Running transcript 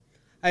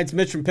Hi, it's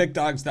Mitch from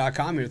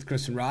PickDogs.com here with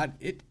Chris and Rod.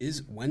 It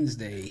is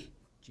Wednesday,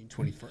 June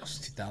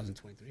 21st,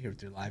 2023, here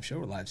with your live show.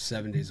 We're live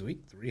 7 days a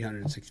week,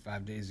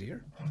 365 days a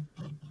year.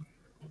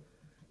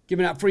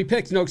 Giving out free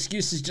picks, no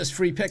excuses, just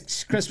free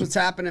picks. Chris, what's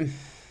happening?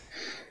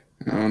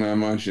 Oh, not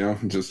much,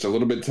 just a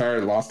little bit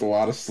tired, lost a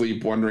lot of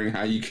sleep, wondering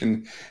how you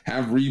can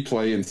have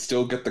replay and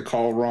still get the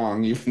call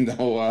wrong, even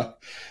though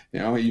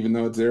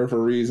it's there for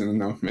a reason.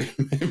 No,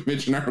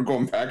 Mitch and I were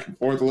going back and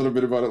forth a little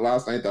bit about it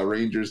last night, that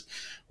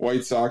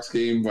Rangers-White Sox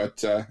game,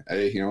 but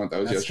hey, you know what, that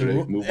was That's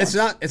yesterday.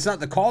 It's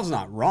not, the call's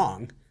not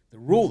wrong. The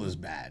rule is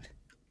bad.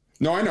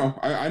 No, I know.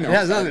 It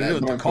has nothing to do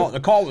with the call. The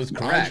call was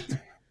correct.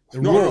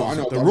 The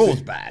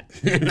rule's bad.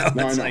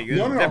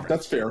 No,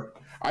 that's fair.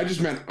 I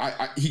just meant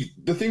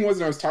the thing was,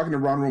 and I was talking to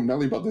Ron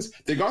Romanelli about this.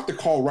 They got the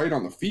call right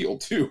on the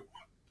field too,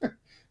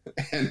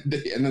 and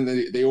then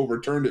they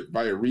overturned it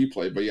by a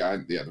replay. But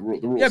the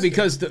rule. Yeah,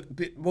 because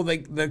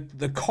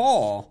the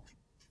call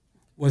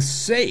was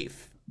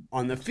safe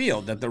on the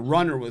field, that the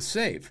runner was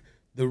safe.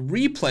 The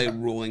replay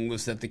ruling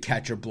was that the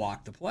catcher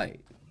blocked the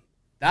play.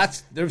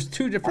 There's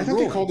two different. I thought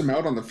rulings. They called him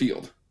out on the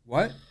field.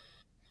 What?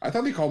 I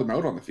thought they called him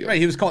out on the field. Right,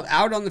 he was called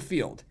out on the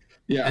field.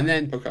 Yeah, and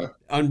then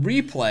on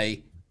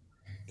replay.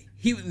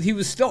 He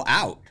was still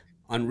out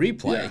on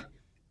replay,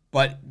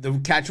 but the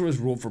catcher was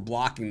ruled for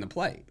blocking the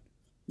play.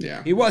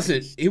 Yeah, he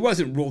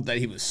wasn't ruled that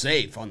he was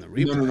safe on the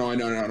replay. No,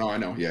 I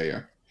know.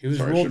 Yeah. He was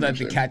ruled that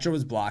the catcher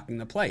was blocking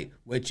the plate,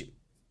 which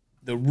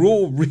the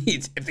rule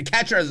reads: if the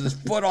catcher has his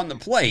foot on the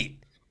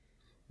plate,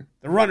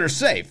 the runner's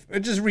safe.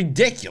 Which is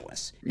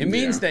ridiculous. It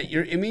means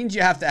it means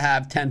you have to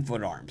have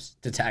 10-foot arms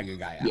to tag a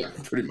guy out. Yeah,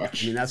 pretty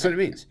much. I mean, that's what it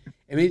means.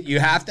 I mean, you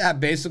have to have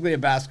basically a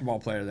basketball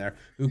player there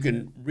who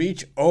can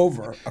reach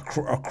over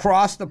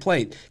across the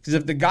plate. Because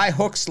if the guy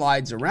hook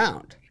slides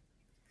around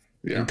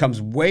and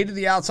comes way to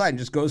the outside and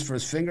just goes for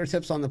his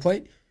fingertips on the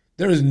plate,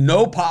 there is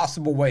no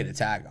possible way to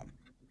tag him.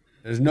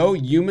 There's no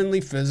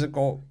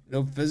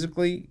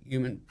physically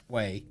human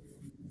way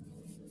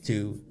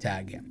to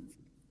tag him,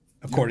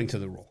 according to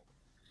the rule.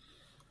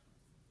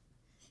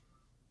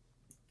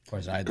 Of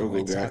course, I had the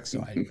White Sox,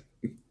 so I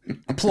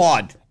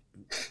applaud.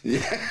 Yeah.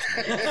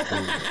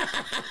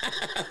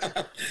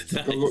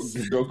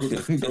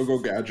 go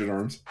gadget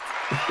arms.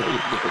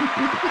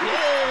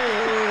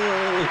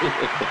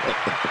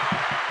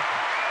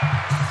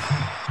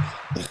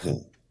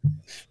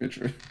 Mitch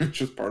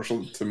was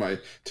partial to my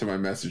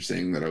message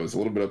saying that I was a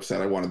little bit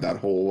upset. I wanted that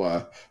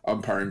whole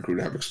umpiring crew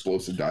to have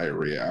explosive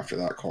diarrhea after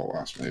that call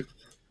last night.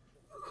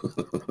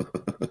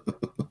 It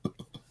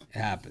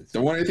happens.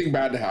 Don't want anything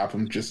bad to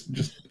happen.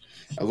 Just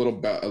a little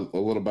bit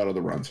of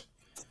the runs.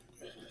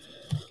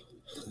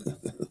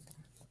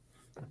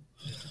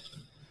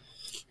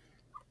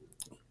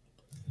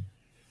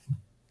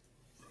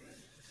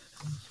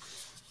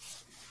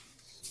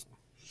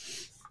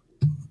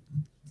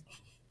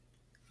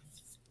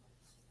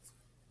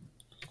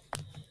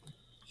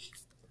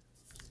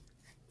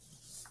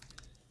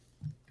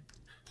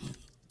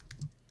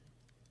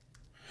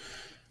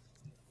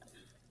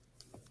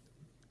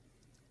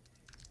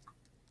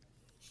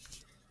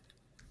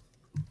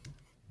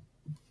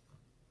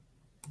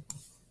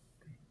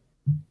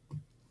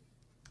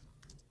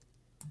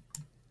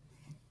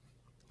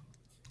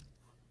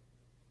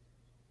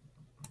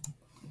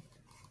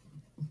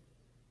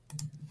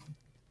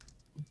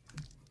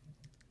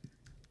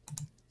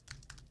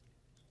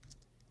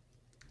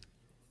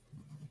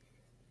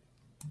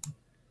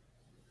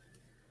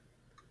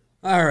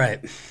 All right.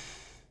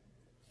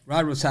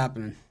 Rod, what's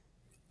happening?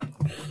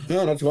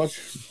 No, not too much.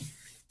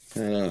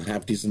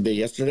 Half decent day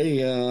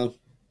yesterday.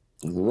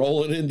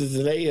 Rolling into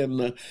today,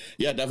 and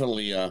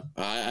definitely.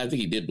 I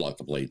think he did block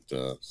the plate.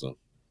 So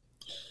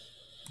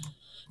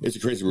it's a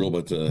crazy rule,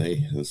 but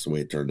hey, that's the way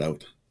it turned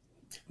out.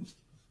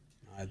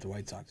 I had the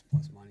White Sox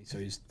plus money, so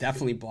he's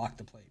definitely blocked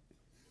the plate.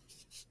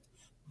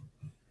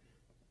 It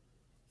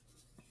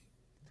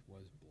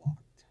was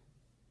blocked.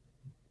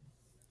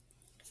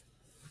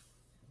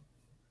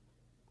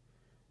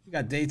 We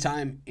got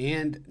daytime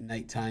and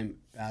nighttime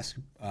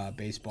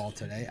baseball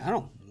today. I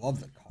don't love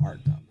the card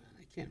though, man.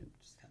 I have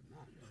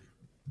not really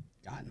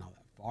gotten all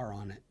that far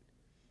on it.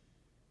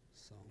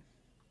 So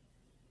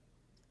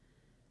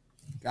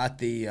got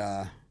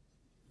the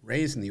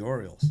Rays and the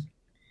Orioles.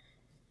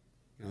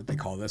 You know what they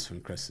call this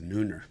one, Chris? A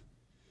nooner.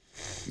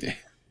 Yeah.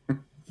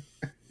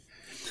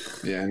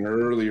 Yeah, an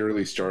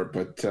early start,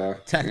 but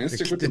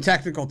the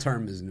technical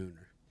term is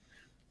nooner.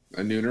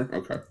 A nooner?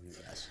 Okay.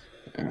 Yes.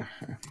 Yeah.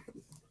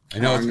 I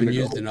know it's been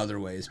used in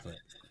other ways, but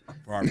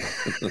for our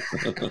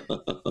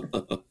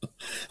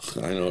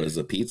I know as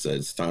a pizza,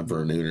 it's time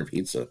for a nooner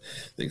pizza.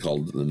 They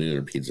called the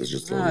nooner pizza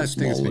just a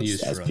small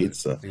as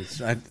pizza.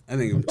 I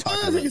think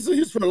it's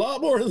used for a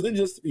lot more than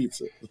just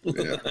pizza.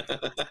 Yeah.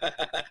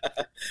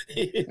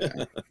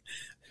 Yeah.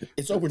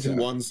 It's open to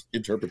one's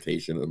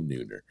interpretation of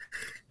nooner.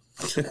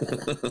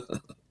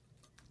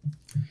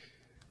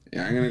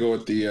 Yeah, I'm gonna go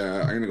with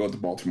the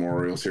Baltimore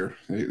Orioles here.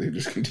 They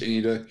just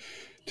continue to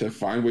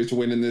find ways to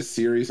win in this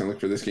series and look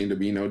for this game to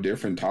be no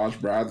different. Taj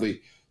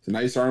Bradley, it's a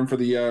nice arm for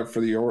the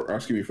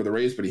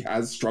Rays, but he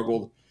has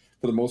struggled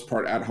for the most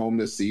part at home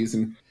this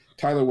season.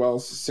 Tyler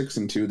Wells,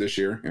 6-2 this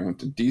year, a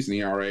decent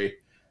ERA.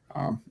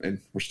 And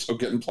we're still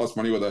getting plus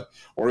money with the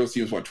Orioles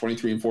teams,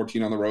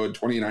 23-14 on the road,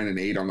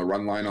 29-8 on the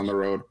run line on the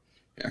road.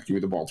 Yeah, give me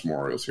the Baltimore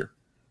Orioles here.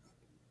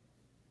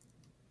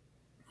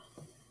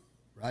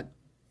 Right.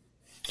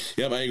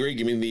 Yep, I agree.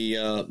 Give me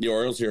the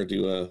Orioles here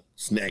to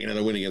snag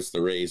another win against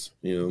the Rays.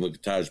 Look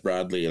at Taj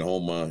Bradley at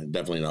home.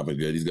 Definitely not been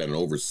good. He's got an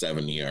over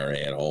 7 ERA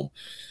at home.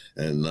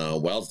 And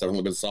Wells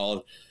definitely been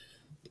solid.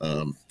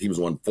 Teams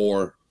won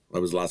 4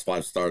 of his last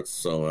 5 starts.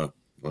 So I'm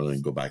going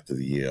to go back to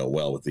the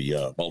with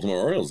the Baltimore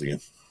Orioles again.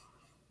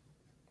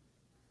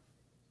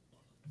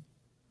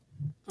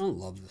 I don't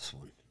love this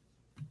one.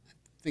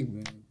 I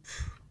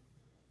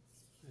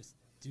just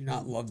do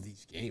not love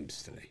these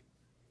games today.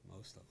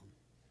 Most of them.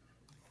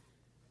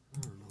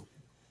 I don't know.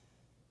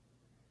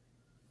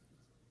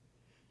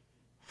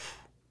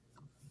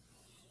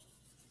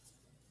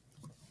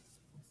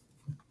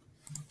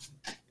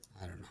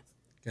 I don't know.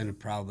 Gonna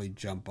probably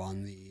jump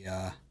on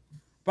the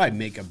probably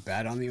make a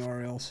bet on the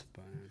Orioles,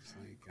 but it's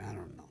like I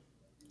don't know.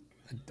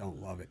 I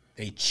don't love it.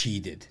 They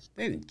cheated.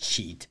 They didn't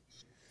cheat.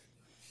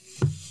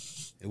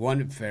 They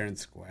won it fair and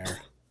square.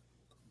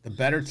 The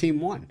better team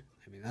won.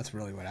 I mean, that's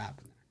really what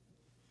happened there.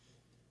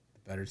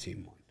 The better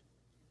team won.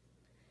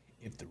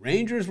 If the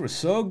Rangers were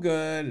so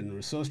good and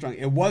were so strong,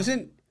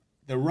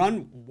 the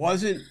run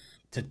wasn't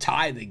to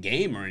tie the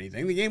game or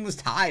anything. The game was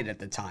tied at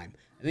the time.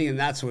 I think, and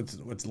that's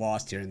what's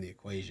lost here in the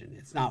equation.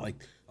 It's not like,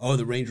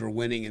 the Rangers were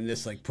winning and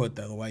this put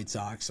the White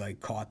Sox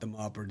caught them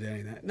up or did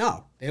anything.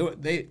 No,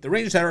 the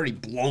Rangers had already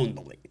blown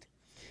the lead.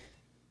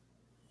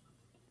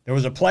 There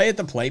was a play at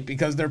the plate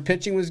because their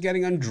pitching was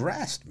getting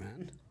undressed,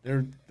 man.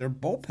 Their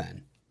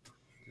bullpen.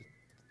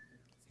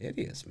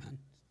 Hideous, man.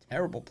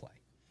 Terrible play.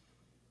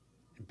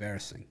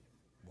 Embarrassing,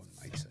 one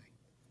might say.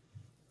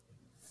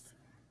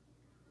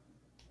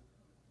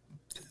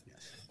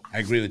 Yes. I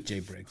agree with Jay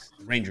Briggs.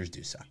 The Rangers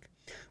do suck.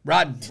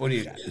 Rod, what do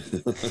you got?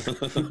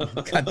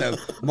 Got the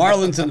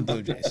Marlins and the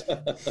Blue Jays.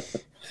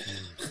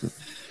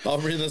 I'll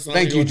read this.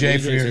 Thank you, Jay,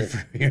 for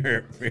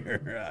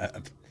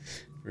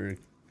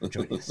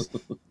joining us.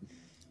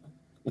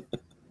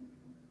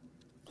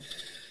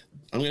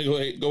 I'm going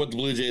to go with the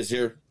Blue Jays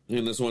here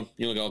in this one.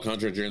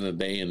 Alcantara during the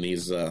day, and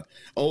he's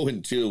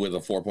 0-2 with a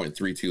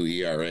 4.32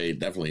 ERA.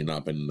 Definitely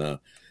not been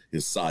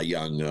his Cy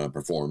Young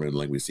performance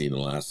like we've seen in the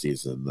last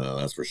season,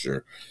 that's for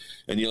sure.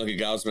 And you look at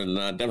Gausman,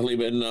 definitely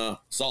been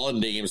solid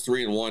in day games,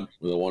 3-1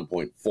 with a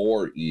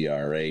 1.4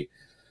 ERA.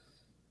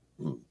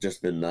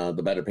 Just been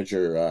the better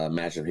pitcher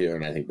matchup here,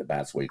 and I think the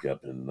bats wake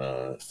up and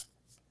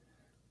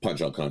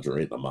punch Alcantara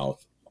right in the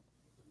mouth.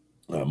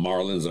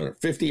 Marlins are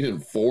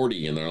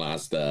 15-40 in their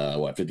last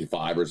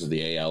 55 versus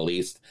the AL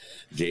East.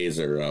 Jays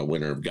are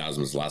winner of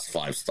Gausman's last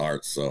 5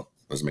 starts, so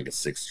let's make it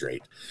 6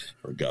 straight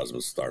for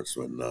Gausman starts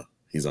when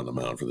he's on the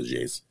mound for the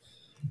Jays.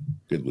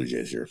 Good Blue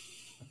Jays here.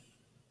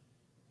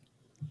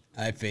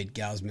 I fade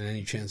Gausman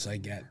any chance I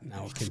get, and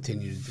I will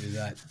continue to do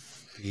that.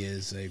 He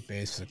is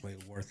basically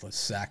a worthless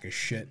sack of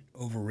shit,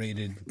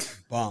 overrated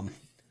bum.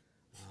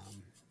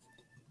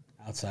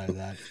 Outside of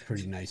that,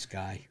 pretty nice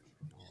guy.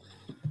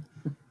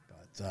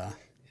 But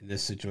in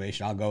this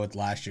situation, I'll go with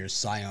last year's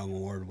Cy Young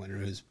Award winner,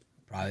 who's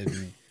probably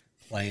been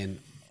playing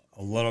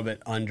a little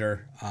bit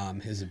under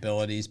his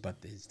abilities, but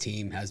his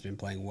team has been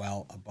playing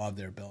well above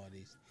their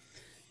abilities.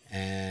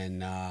 And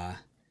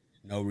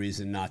no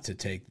reason not to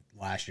take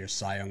last year's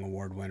Cy Young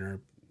Award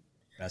winner,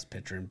 best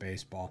pitcher in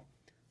baseball,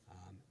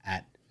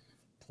 at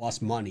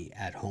plus money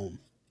at home.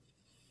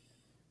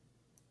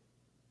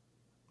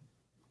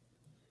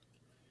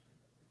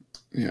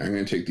 Yeah, I'm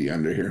going to take the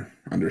under here,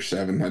 under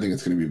 7. I think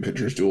it's going to be a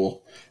pitcher's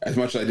duel. As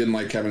much as I didn't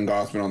like Kevin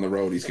Gausman on the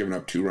road, he's given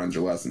up 2 runs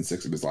or less in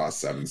 6 of his last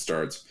 7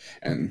 starts.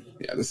 And,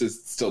 yeah, this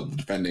is still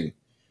defending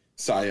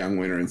Cy Young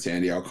winner in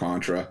Sandy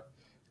Alcantara,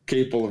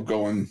 capable of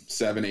going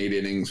 7-8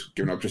 innings,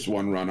 giving up just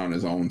 1 run on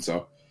his own.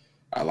 So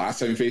last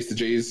time he faced the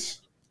Jays,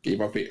 gave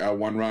up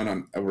 1 run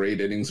on over 8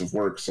 innings of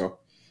work. So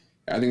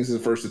I think this is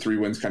the first of 3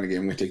 wins kind of game.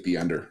 I'm going to take the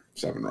under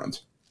 7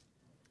 runs.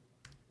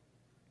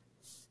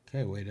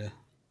 Okay, way to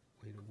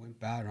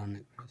wimp out on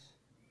it, Chris.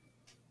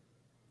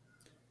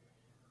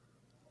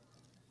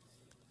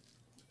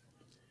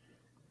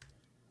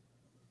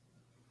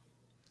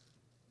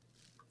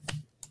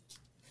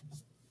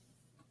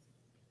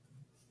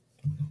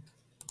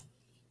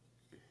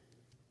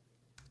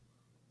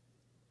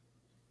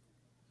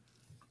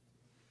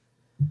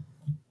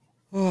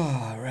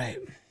 All right.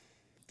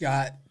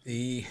 Got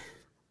the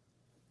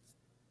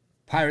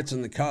Pirates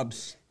and the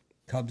Cubs.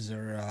 Cubs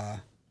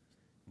are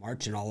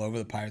marching all over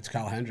the Pirates.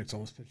 Kyle Hendricks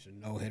almost pitched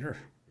a no-hitter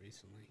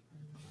recently.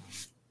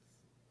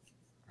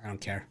 I don't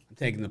care. I'm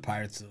taking the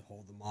Pirates to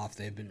hold them off.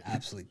 They've been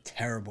absolutely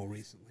terrible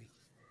recently.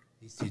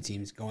 These two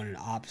teams going in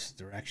opposite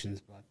directions,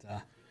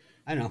 but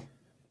I know.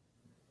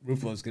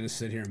 Ruffalo's going to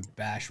sit here and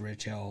bash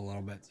Rich Hill a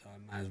little bit, so I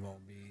might as well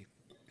be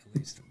at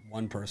least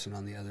one person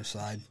on the other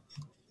side.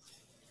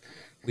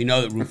 We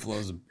know that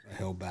Ruffalo's a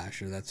Hill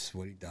basher. That's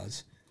what he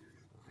does.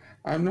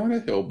 I'm not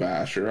a Hill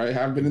basher. I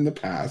have been in the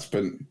past,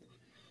 but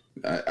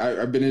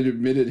I've been an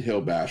admitted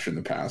hill basher in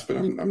the past, but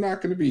I'm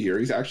not going to be here.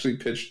 He's actually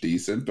pitched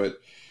decent, but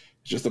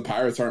it's just the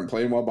Pirates aren't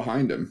playing well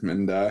behind him.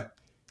 And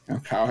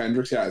Kyle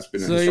Hendricks, it's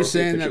been. So you're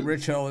saying that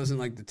Rich Hill isn't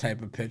like the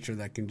type of pitcher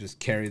that can just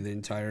carry the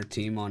entire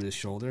team on his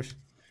shoulders?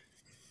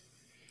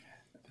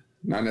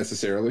 Not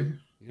necessarily,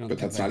 but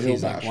that's not hill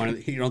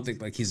bashing. You don't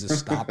think like he's a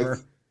stopper,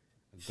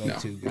 a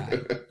go-to guy?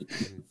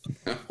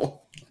 No.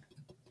 All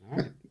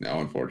right. No,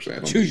 unfortunately,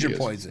 I don't Choose your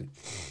poison.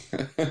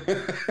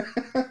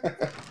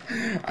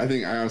 I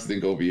honestly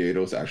think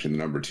Oviedo is actually the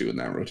number 2 in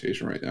that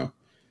rotation right now.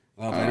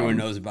 Well, if anyone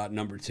knows about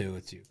number 2,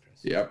 it's you, Chris.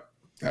 Yep,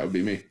 that would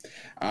be me.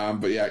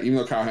 But yeah, even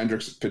though Kyle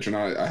Hendricks is pitching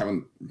on it, I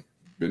haven't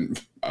been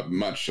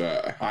much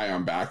high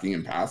on backing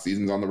in past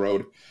seasons on the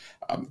road.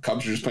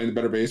 Cubs are just playing the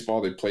better baseball.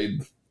 They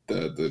played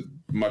the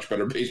much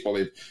better baseball.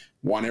 They've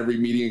won every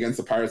meeting against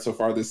the Pirates so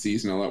far this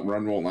season. That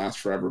run won't last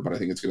forever, but I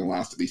think it's going to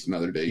last at least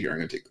another day here. I'm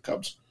going to take the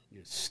Cubs.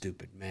 You're a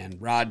stupid man.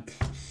 Rod?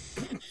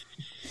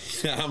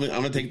 I'm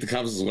going to take the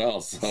Cubs as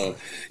well. So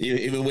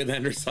even with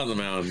Hendricks on the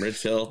mound,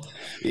 Rich Hill,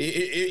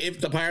 if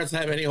the Pirates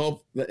have any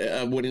hope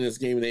of winning this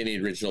game, they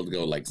need Rich Hill to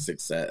go like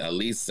at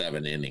least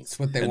 7 innings. That's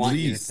what they want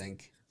you to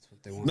think.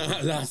 They want. No,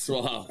 that's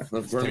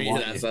for me.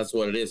 That's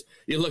what it is.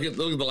 You look at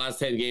the last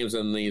 10 games,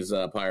 and these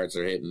Pirates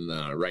are hitting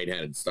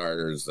right-handed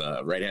starters,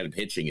 right-handed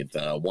pitching at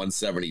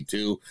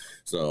 172.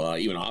 So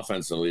even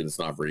offensively, it's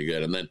not very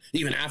good. And then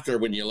even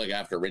when you look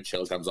after Rich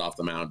Hill comes off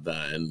the mound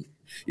and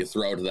you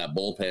throw to that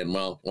bullpen.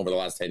 Well, over the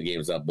last 10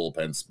 games, that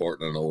bullpen's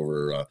sporting an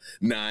over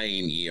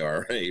 9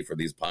 ERA for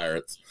these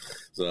Pirates.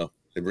 So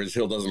if Rich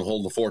Hill doesn't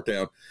hold the fort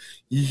down,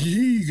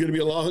 it's going to be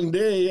a long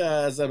day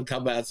as them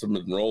combats have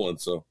been rolling.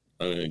 So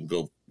I'm going to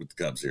go with the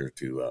Cubs here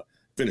to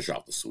finish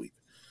off the sweep.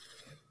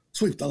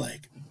 Sweep the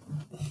leg.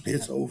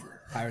 It's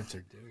over. Pirates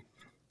are due.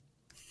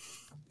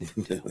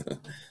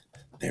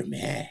 They're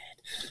mad.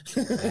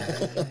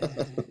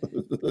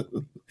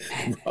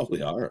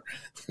 Probably are.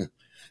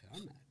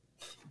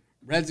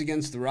 Reds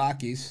against the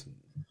Rockies.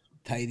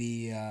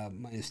 Tidy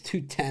minus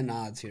 210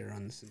 odds here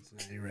on the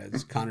Cincinnati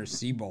Reds. Connor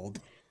Seabold.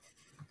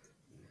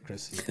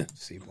 Chris is a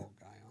Seabold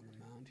guy on the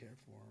mound here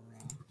for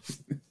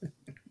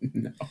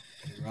no.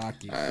 the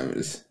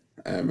Rockies.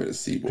 I'm a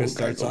Seabold. Chris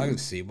starts talking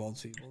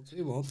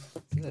Seabold.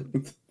 That's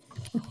it.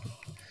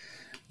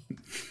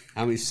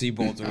 How many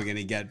Seabolds are we going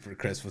to get for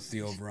Chris? What's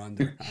the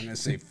over-under? I'm going to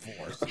say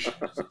 4.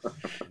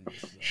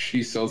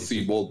 She sells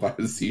Seabold by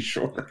the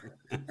seashore.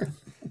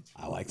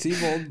 I like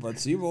Seabold, but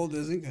Seabold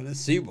isn't going to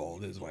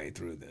Seabold his way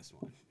through this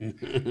one.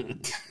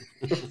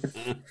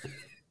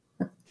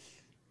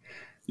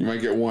 You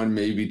might get 1,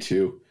 maybe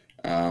 2.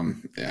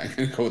 I'm going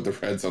to go with the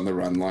Reds on the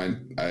run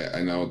line.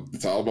 I know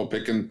it's all about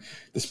picking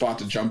the spot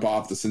to jump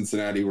off the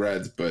Cincinnati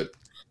Reds, but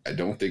I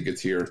don't think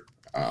it's here.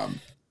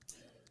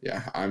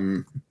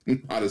 I'm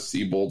not a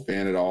Seabold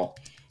fan at all.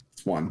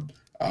 It's 1.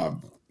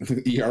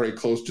 ERA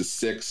close to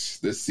 6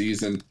 this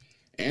season.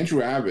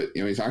 Andrew Abbott,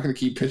 he's not going to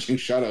keep pitching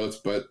shutouts,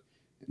 but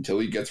until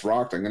he gets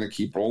rocked, I'm going to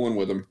keep rolling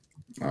with him.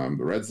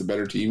 The Reds the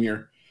better team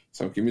here,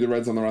 so give me the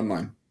Reds on the run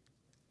line.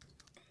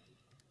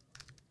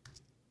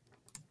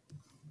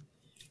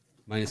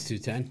 Minus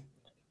 210?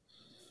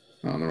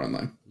 On the run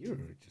line. You're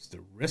just a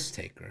risk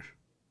taker.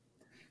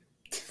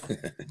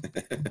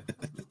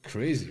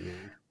 Crazy,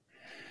 man.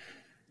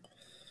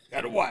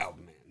 Got a wild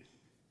man.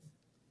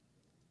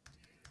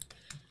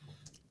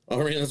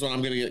 All right, that's what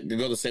I'm going to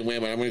go the same way,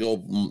 but I'm going to go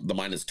the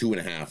minus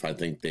 2.5. I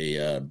think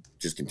they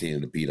just continue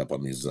to beat up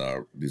on these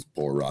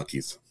poor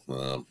Rockies.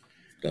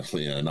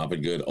 Definitely not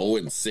been good.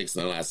 0-6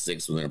 in the last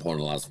 6 when their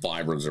opponent lost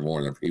 5 runs or more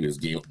in their previous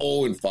game.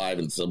 0-5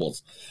 in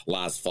Sybil's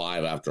last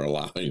 5 after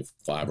allowing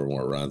 5 or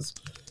more runs.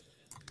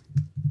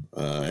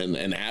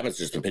 And Abbott's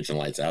just been pitching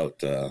lights out.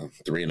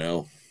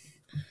 3-0,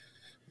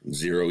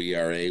 0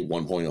 ERA,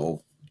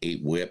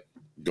 1.08 WHIP,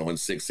 going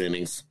 6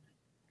 innings.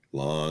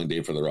 Long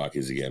day for the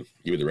Rockies again.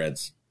 Give me the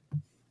Reds.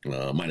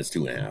 Minus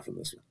 2.5 in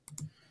this one.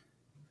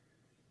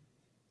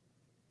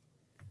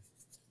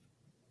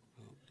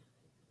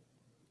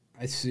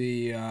 I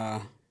see.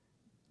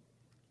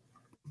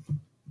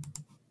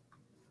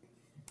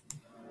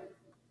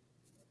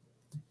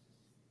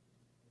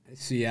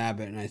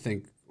 Abbott, and I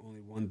think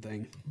only one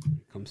thing when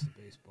it comes to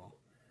baseball.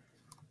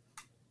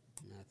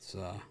 And that's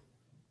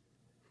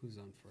who's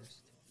on first.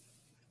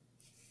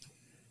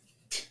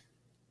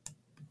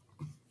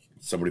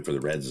 Somebody for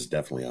the Reds is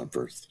definitely on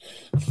first.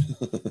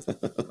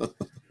 Second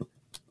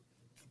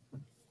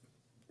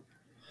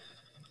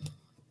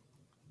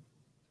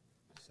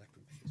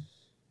base.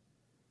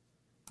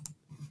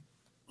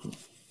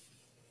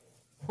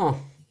 Huh.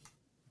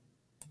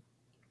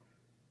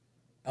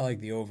 I like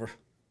the over.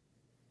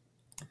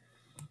 I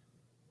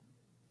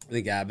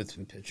think Abbott's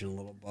been pitching a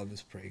little above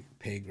his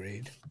pay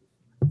grade.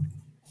 And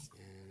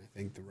I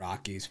think the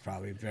Rockies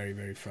probably very,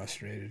 very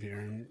frustrated here.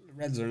 And the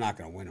Reds are not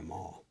going to win them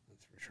all.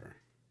 That's for sure.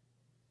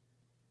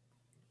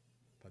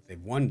 But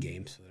they've won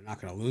games, so they're not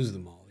going to lose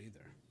them all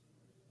either.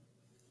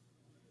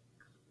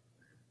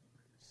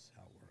 That's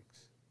how it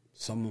works.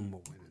 Some of them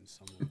will win and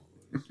some of them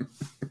will lose.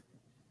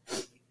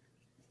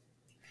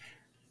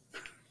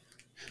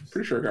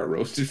 Pretty sure I got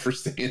roasted for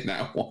saying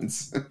that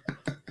once.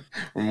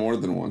 Or more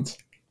than once.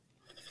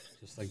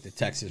 Just like the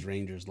Texas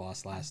Rangers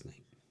lost last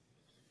night.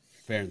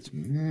 Fair and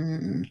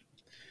square.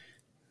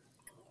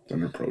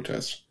 Thunder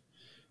protest.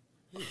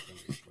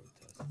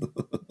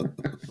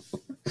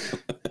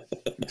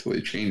 Until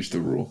they changed the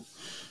rule.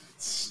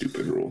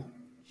 Stupid rule.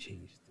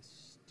 Change the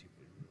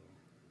stupid rule.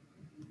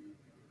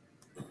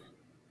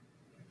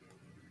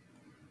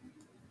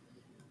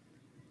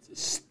 It's a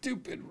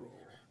stupid rule.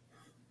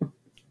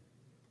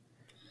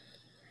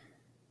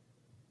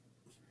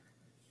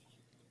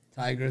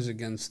 Tigers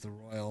against the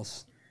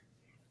Royals.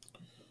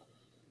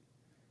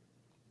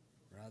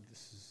 Brad,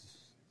 this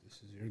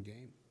is your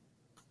game.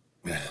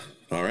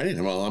 All right.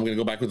 Well, I'm going to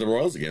go back with the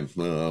Royals again.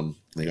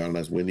 They got a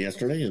nice win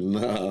yesterday, and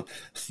they're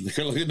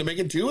looking to make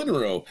it 2 in a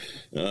row.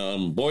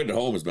 Boyd at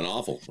home has been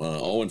awful.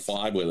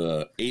 0-5 with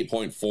a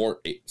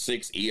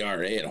 8.46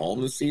 ERA at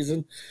home this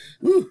season.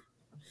 Whew.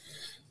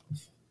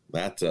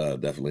 That's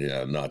definitely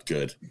not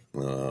good.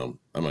 I'm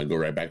going to go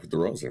right back with the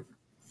Royals here.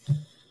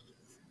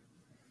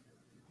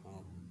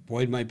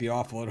 Boyd might be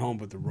awful at home,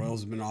 but the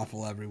Royals have been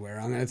awful everywhere.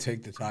 I'm going to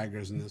take the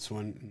Tigers in this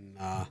one.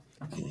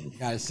 And,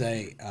 gotta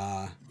say,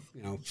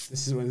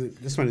 this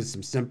one is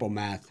some simple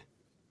math.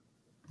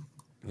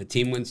 If a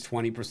team wins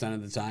 20%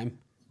 of the time,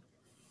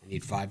 I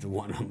need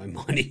 5-1 on my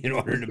money in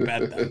order to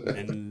bet them,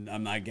 and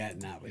I'm not getting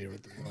that here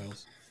with the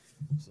Royals.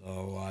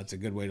 So it's a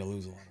good way to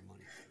lose a lot of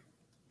money.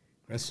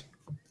 Chris?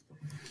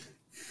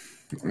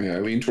 Yeah, I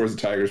lean towards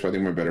the Tigers, but I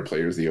think my better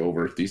player is the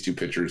over. These two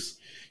pitchers,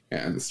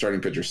 and the starting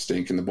pitchers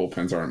stink, and the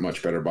bullpens aren't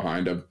much better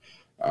behind them.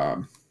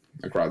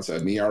 Like Rod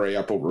said, an ERA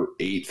up over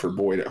 8 for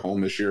Boyd at home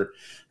this year.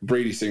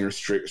 Brady Singer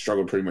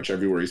struggled pretty much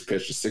everywhere he's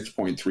pitched, a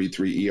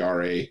 6.33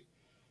 ERA.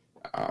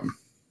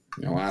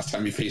 Last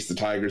time he faced the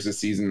Tigers this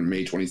season, on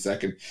May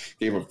 22nd,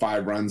 gave up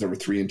 5 runs over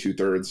 3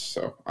 2/3.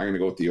 So I'm going to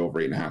go with the over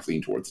 8.5,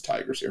 lean towards the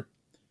Tigers here.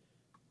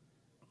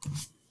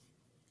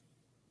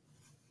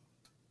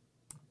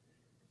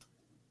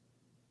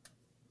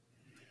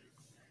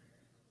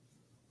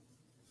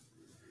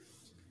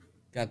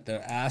 Got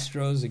the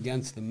Astros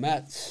against the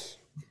Mets.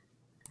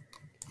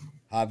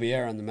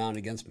 Javier on the mound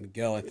against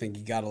McGill. I think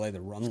you got to lay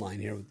the run line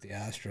here with the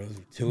Astros,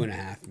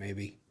 2.5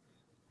 maybe.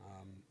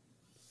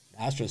 The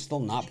Astros still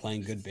not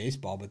playing good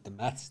baseball, but the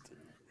Mets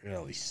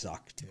really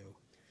suck too.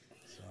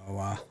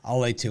 So I'll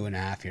lay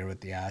 2.5 here with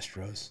the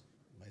Astros.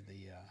 Lay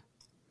the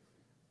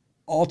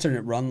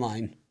alternate run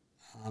line.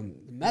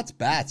 The Mets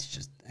bats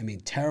just,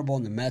 terrible.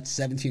 And the Mets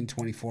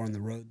 17-24 on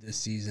the road this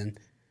season.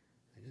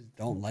 I just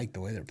don't like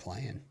the way they're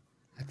playing.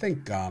 I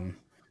think Buck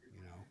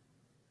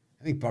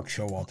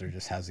Showalter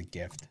just has a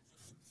gift,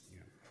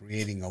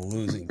 creating a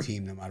losing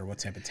team no matter what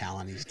type of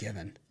talent he's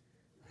given.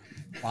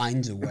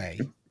 Finds a way.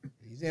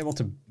 He's able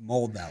to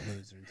mold that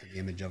loser into the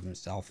image of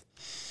himself.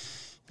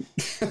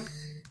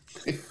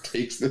 It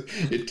takes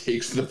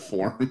the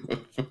form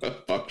of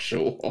Buck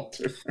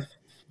Showalter.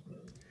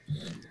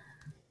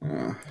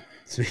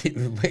 So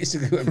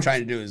basically, what I'm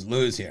trying to do is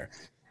lose here.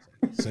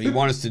 So you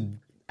want us to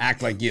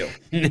act like you?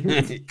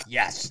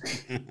 Yes.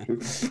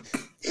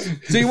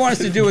 So you want us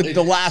to do what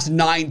the last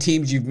 9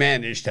 teams you've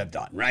managed have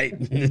done, right?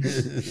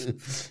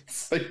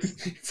 It's like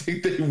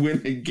they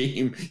win a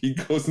game. He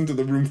goes into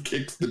the room,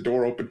 kicks the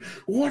door open.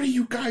 What are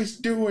you guys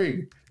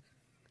doing?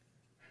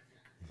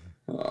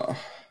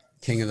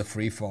 King of the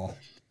free fall.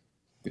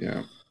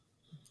 Yeah,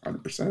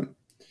 100%.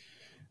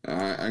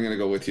 I'm going to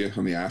go with you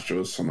on the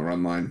Astros on the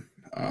run line.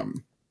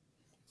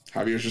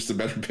 Javier's just a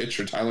better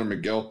pitcher. Tyler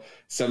McGill,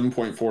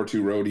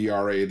 7.42 road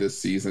ERA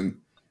this season.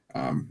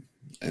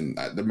 And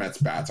the Mets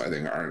bats, I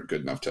think, aren't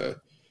good enough to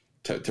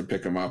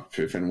pick him up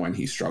if and when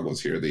he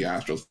struggles here. The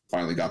Astros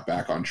finally got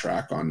back on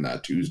track on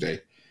Tuesday.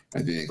 I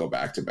think they go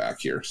back-to-back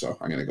here. So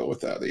I'm going to go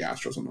with the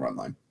Astros on the run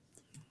line.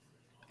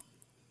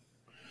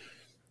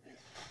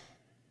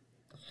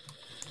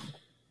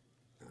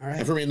 All right.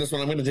 And for me in this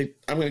one, I'm going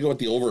to go with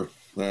the over.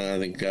 I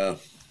think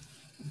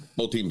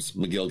both teams,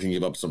 McGill can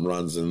give up some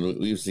runs, and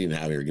we've seen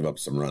Javier give up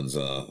some runs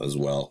as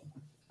well.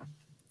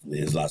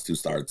 His last 2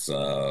 starts,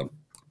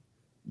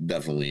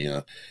 definitely.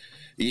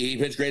 He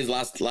pitched great his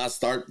last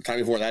start. The time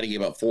before that, he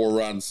gave up 4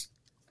 runs.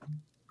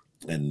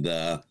 And,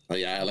 I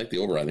like the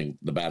over. I think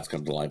the bats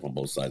come to life on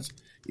both sides.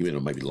 Even though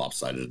it might be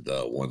lopsided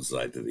one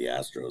side to the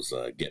Astros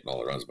getting all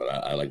the runs. But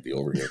I like the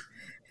over here.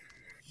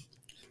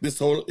 This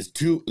total is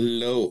too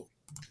low.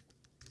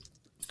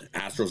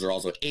 Astros are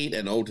also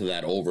 8-0 to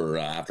that over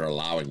after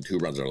allowing 2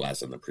 runs or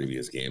less in the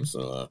previous game.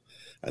 So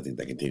I think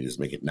that continues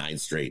to make it 9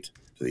 straight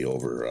to the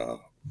over.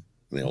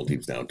 The whole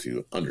team's down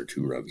to under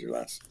 2 runs or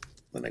less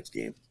the next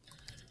game.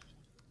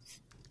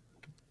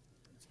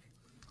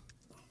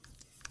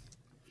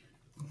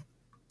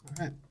 All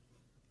right.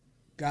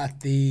 Got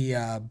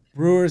the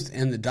Brewers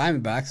and the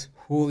Diamondbacks.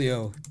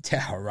 Julio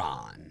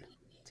Teheran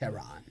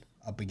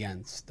up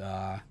against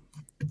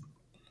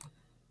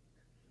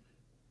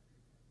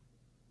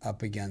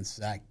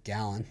Zach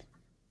Gallen.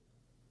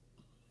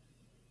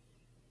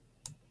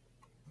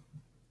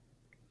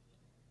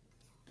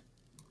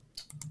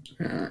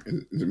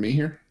 Is it me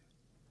here?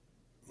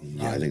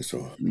 Yeah, I think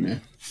so. Yeah,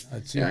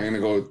 I'm gonna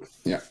go.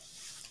 Yeah,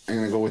 I'm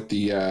gonna go with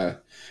the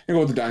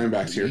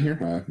Diamondbacks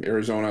here.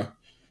 Arizona.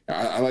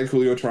 I like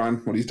Julio Tron,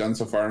 what he's done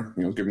so far.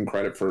 Give him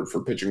credit for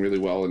pitching really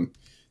well and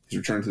his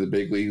return to the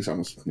big leagues,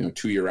 almost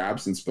 2-year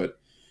absence, but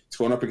it's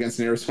going up against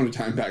an Arizona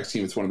Diamondbacks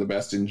team. It's one of the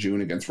best in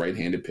June against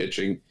right-handed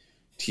pitching,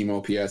 team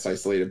OPS,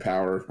 isolated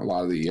power, a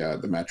lot of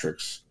the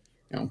metrics,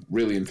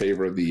 really in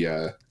favor of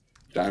the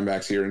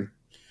Diamondbacks here. And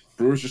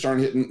Brewers just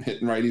aren't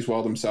hitting righties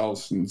well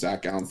themselves, and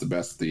Zach Gallen's the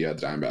best the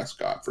Diamondbacks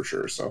got for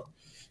sure. So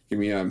give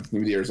me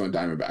the Arizona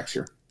Diamondbacks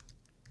here.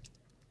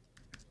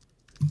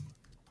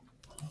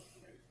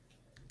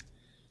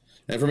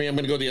 And for me, I'm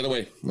going to go the other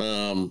way.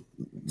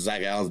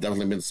 Zach Allen's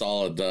definitely been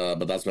solid,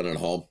 but that's been at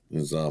home.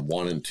 He's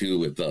 1-2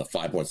 with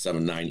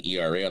 5.79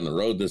 ERA on the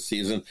road this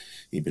season.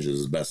 He pitches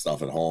his best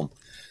stuff at home.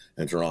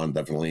 And Teron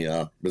definitely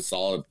been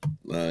solid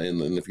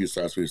in the few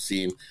starts we've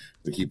seen.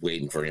 We keep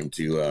waiting for him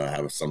to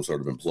have some sort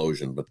of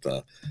implosion,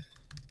 but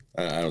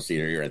I don't see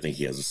it here. I think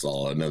he has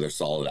another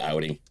solid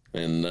outing.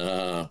 And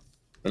a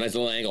nice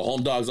little angle.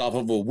 Home dogs off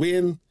of a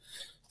win.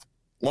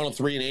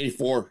 103 and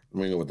 84. I'm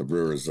going to go with the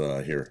Brewers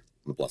here,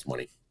 the plus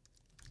money,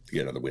 to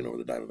get another win over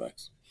the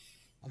Diamondbacks.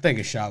 I'll take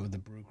a shot with the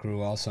Brew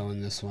Crew also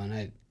in this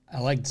one. I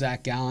like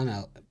Zach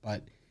Gallen,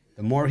 but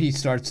the more he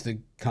starts to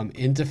come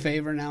into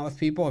favor now with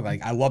people,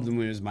 like I loved him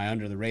when he was my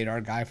under the radar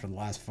guy for the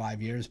last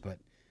 5 years, but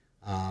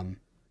I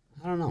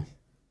don't know.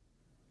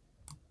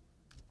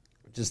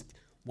 Just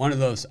one of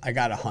those. I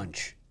got a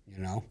hunch,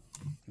 I'm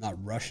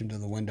not rushing to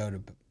the window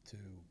to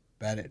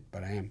bet it,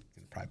 but I am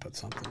gonna probably put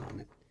something on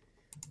it.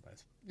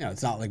 But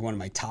it's not like one of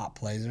my top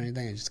plays or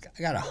anything.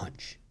 I got a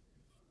hunch.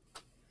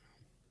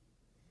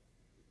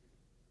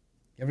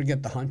 You ever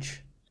get the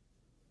hunch?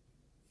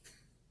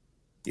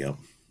 Yep.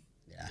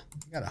 Yeah,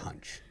 I got a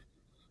hunch.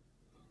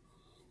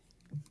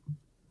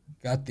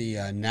 Got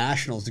the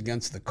Nationals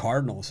against the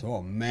Cardinals.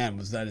 Oh, man,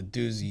 was that a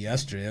doozy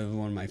yesterday. That was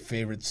one of my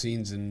favorite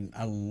scenes, and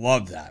I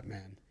love that,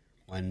 man.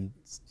 When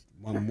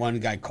one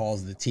guy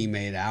calls the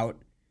teammate out,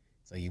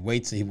 so he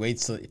waits.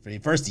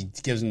 First, he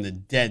gives him the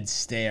dead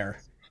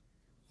stare,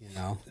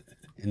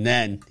 and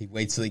then he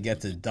waits till he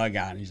gets to the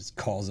dugout, and he just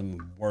calls him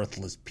a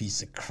worthless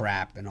piece of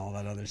crap and all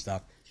that other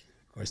stuff.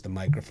 Of course, the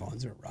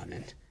microphones are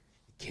running,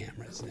 the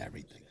cameras and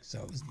everything,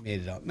 so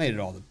it made it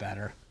all the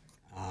better.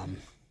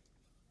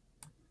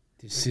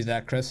 Did you see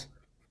that, Chris?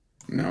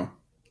 No.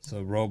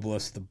 So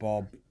Robles, the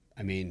ball,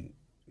 he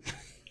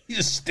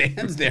just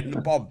stands there and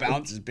the ball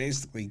bounces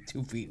basically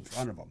 2 feet in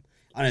front of him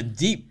on a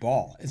deep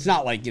ball. It's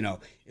not like,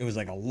 it was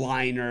like a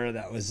liner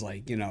that was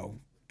like,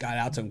 got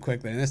out to him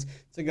quickly. And it's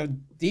like a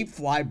deep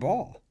fly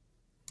ball.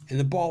 And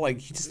the ball, he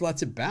just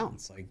lets it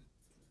bounce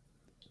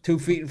 2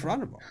 feet in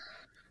front of him.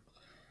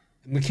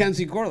 And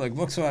Mackenzie Gore,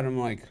 looks at him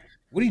like,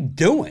 what are you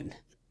doing?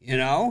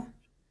 So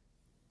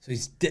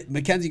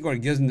Mackenzie Gore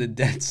gives him the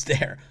dead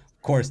stare.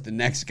 Of course, the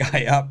next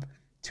guy up,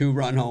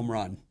 2-run home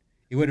run.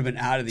 He would have been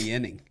out of the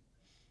inning.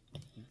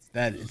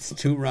 It's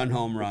 2-run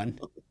home run.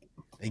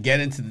 They get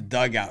into the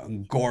dugout,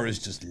 and Gore is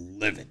just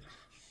livid.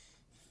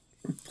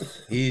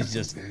 He's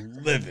just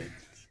livid.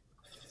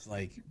 It's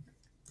like,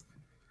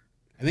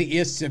 I think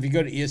if you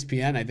go to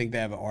ESPN, I think they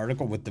have an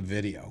article with the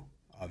video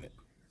of it.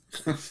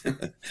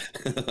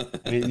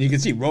 You can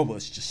see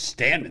Robles just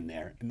standing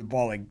there, and the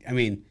ball,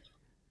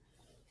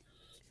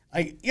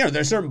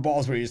 there's certain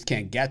balls where you just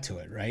can't get to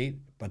it, right?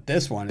 But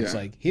this one, it's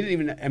he didn't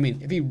even,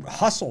 if he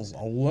hustles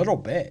a little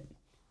bit.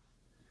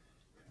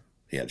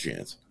 He had a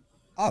chance.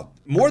 Oh,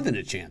 more than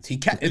a chance.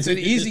 It's an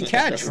easy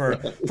catch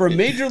for a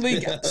major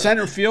league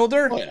center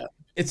fielder. Oh, yeah.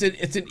 It's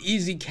an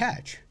easy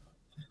catch.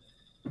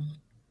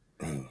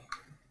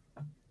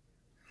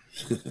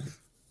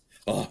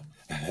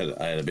 I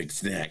had a big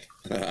snack.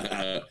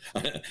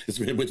 It's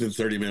been within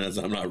 30 minutes.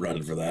 I'm not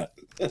running for that.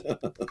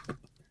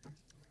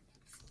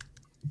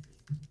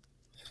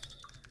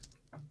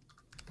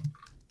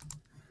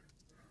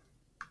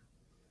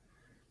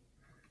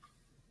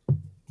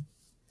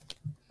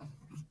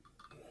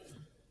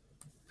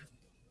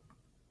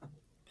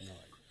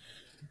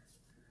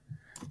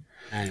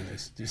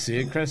 Anyways, do you see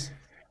it, Chris?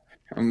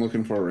 I'm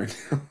looking for it right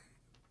now.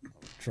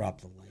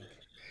 Drop the link.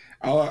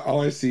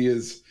 All I see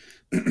is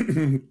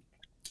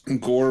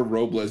Gore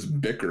Robles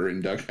bicker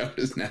and dugout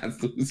as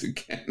Nats lose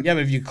again. Yeah,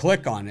 but if you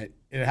click on it,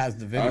 it has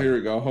the video. Oh, here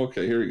we go.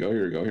 Okay, here we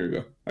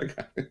go. I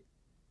got it.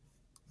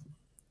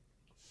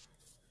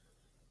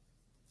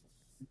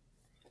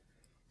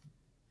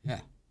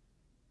 Yeah.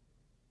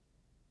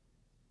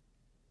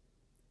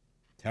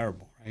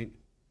 Terrible, right?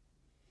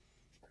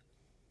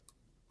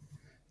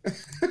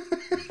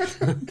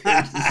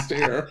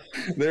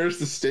 There's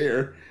the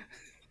stare.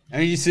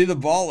 You see the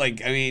ball,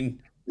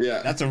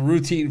 yeah, that's a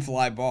routine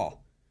fly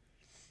ball.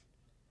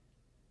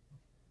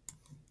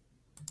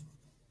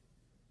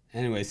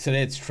 Anyways,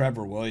 today it's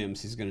Trevor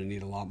Williams. He's going to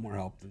need a lot more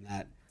help than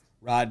that.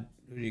 Rod,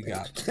 who do you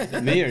got? Is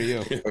it me or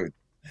you?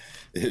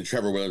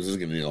 Trevor Williams is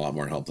going to need a lot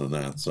more help than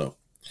that. So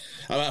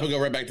I'm going to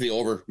go right back to the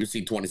over. We've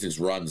seen 26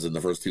 runs in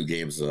the first two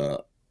games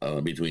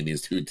between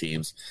these two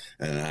teams,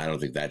 and I don't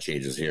think that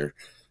changes here.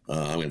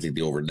 I'm going to take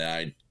the over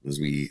 9 as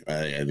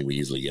I think we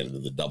easily get into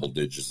the double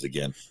digits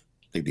again.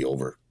 Take the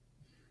over.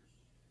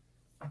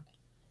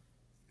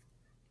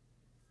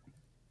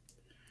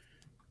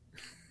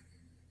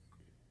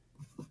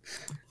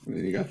 And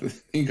then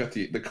you got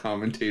the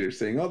commentator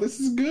saying, "Oh, this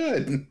is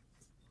good."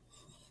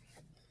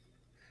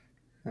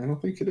 I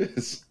don't think it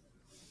is.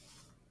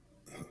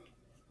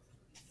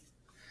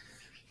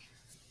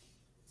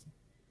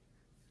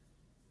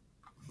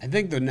 I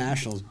think the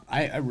Nationals.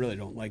 I really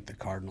don't like the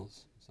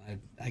Cardinals. So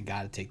I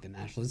got to take the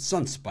Nationals. It's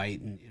on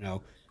spite, and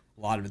a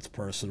lot of it's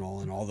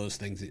personal, and all those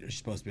things that you're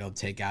supposed to be able to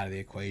take out of the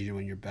equation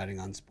when you're betting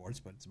on sports.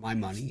 But it's my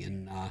money,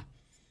 and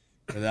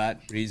for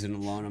that reason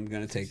alone, I'm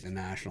going to take the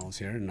Nationals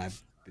here. And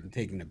I've been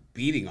taking a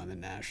beating on the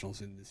Nationals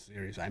in this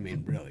series. I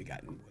mean, really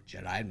gotten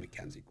legit. I had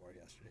Mackenzie Gore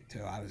yesterday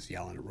too. I was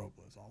yelling at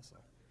Robles also,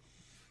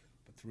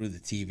 but through the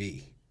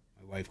TV.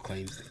 My wife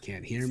claims they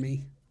can't hear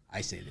me.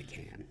 I say they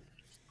can.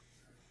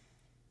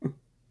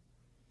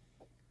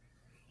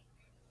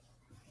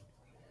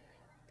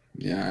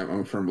 Yeah,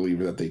 I'm a firm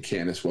believer that they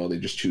can as well. They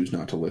just choose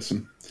not to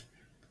listen.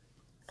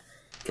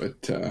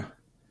 But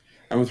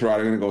I'm with Rod.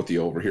 I'm going to go with the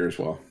over here as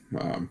well.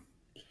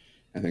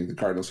 I think the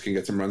Cardinals can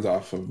get some runs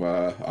off of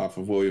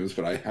Williams,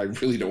 but I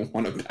really don't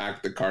want to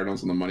back the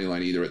Cardinals on the money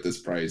line either at this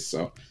price.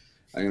 So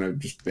I'm going to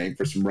just bank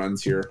for some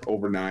runs here.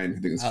 Over 9. I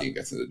think this game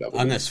gets into double.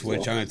 I'm going to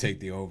switch. Well. I'm going to take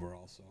the over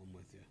also. I'm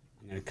with you.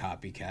 I'm going to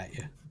copycat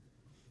you.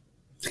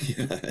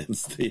 Yeah,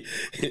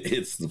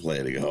 it's the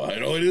play to go. I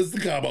know it is the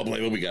combo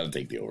play, but we got to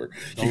take the over.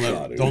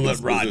 Don't let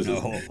Rod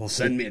know. He'll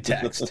send me a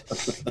text.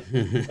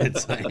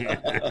 It's like,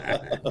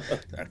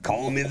 they're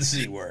calling me the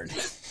C word.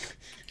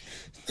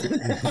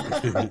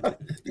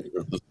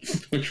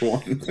 Which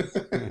one?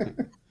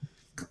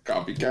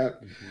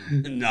 Copycat?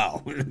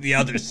 No, the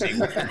other C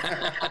word.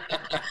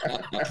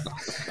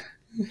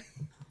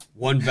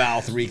 One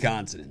vowel, 3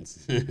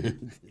 consonants.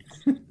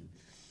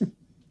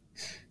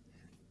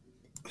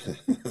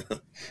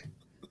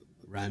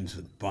 Rhymes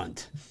with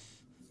bunt.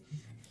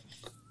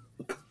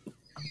 I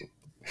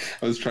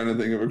was trying to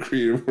think of a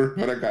creative word,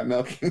 but I got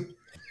nothing.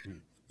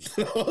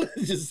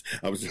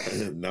 I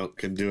was no,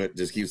 couldn't do it.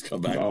 Just keeps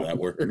coming back to that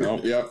word. No,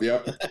 yep.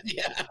 Yeah.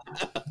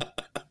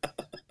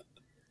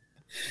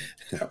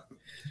 Yep.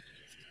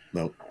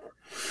 Nope.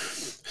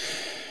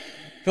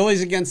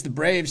 Phillies against the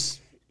Braves.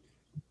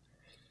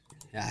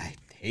 Yeah, I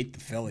hate the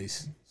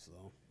Phillies. So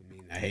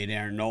I hate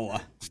Aaron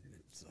Nola.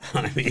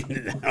 I don't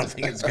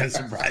think it's going to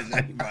surprise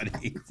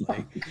anybody.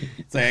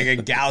 It's like I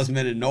got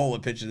Gausman and Nola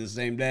pitching the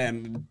same day.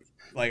 I'm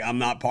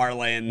not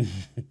parlaying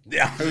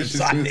the other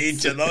side of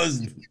each of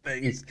those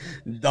things.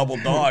 Double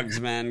dogs,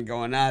 man,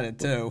 going at it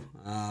too.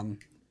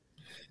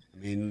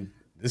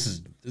 This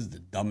is the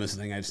dumbest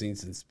thing I've seen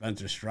since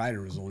Spencer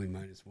Strider was only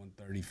minus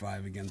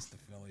 135 against the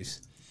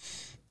Phillies.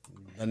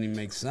 Doesn't even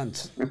make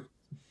sense.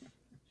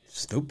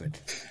 Stupid.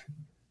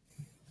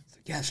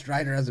 Yeah,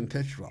 Strider hasn't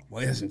pitched well.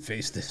 Well, he hasn't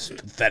faced this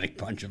pathetic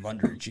bunch of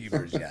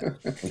underachievers yet.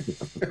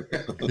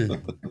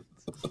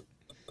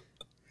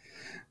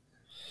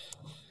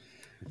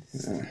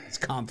 His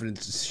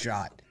confidence is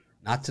shot.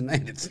 Not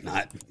tonight, it's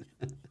not.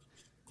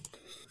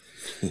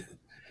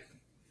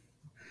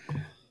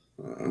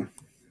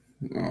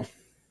 No.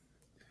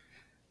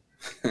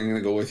 I'm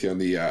gonna go with you on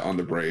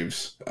the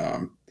Braves.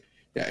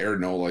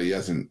 Aaron Nola, he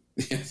hasn't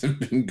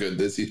been good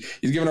this season.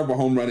 He's given up a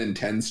home run in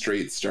 10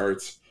 straight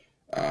starts.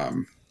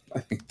 I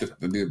think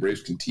the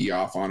Braves can tee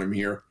off on him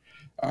here.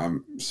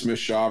 Smith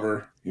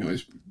Shawver,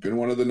 he's been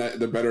one of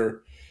the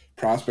better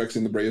prospects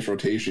in the Braves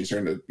rotation.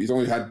 He's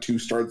only had 2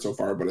 starts so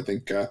far, but I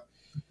think can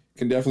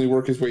definitely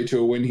work his way to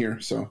a win here.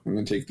 So I'm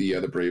going to take the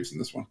Braves in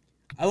this one.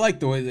 I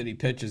like the way that he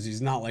pitches.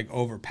 He's not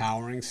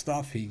overpowering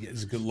stuff. He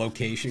is a good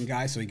location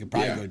guy, so he could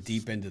probably go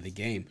deep into the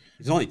game.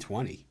 He's only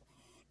 20.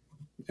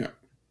 Yeah,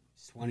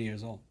 he's 20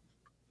 years old.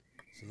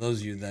 So those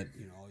of you that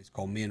always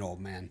call me an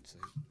old man. So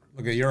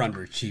look at your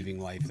underachieving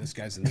life. This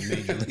guy's in the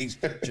major leagues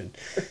pitching.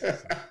 So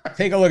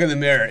take a look in the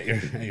mirror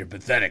at your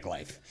pathetic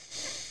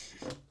life.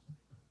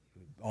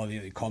 All of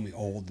you call me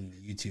old in the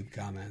YouTube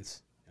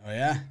comments. Oh,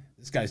 yeah?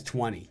 This guy's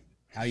 20.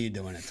 How you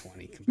doing at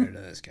 20 compared to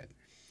this kid?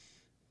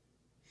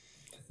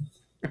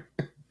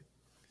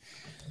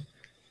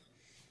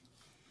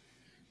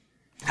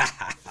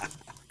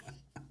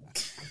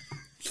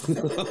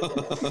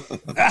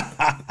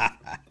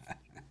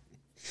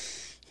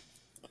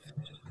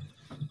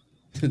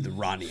 The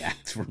Ronnie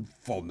acts were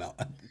full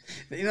meltdown.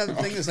 The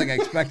thing is, I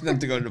expected them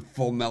to go to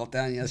full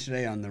meltdown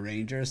yesterday on the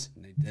Rangers,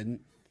 and they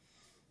didn't.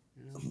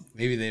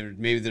 Maybe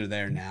they're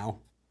there now,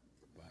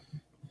 but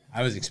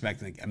I was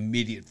expecting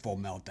immediate full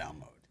meltdown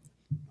mode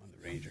on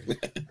the Rangers.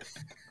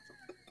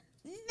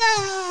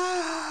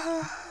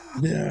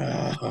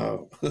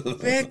 No,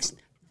 fixed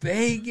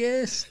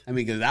Vegas.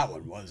 Because that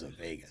one was a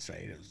Vegas, right?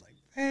 It was like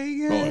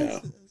Vegas. Oh yeah.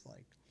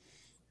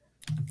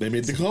 They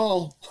made the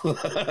call.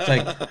 It's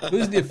like,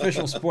 who's the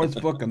official sports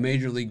book of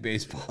Major League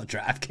Baseball?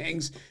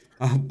 DraftKings?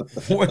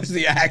 Where's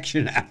the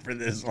action after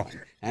this one?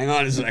 Hang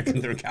on a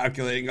second. They're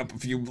calculating up a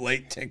few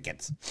late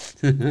tickets.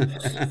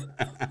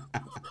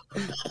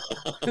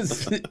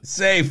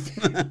 Safe.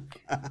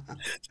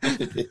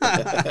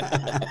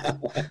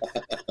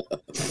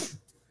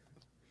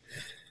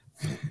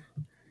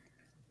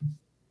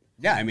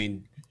 Yeah,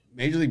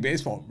 Major League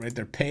Baseball, right?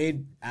 They're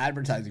paid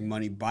advertising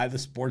money by the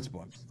sports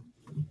books.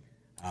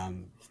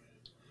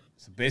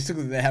 So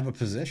basically, they have a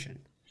position.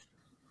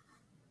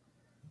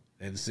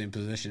 They have the same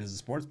position as the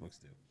sports books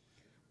do.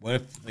 What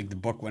if the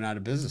book went out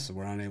of business and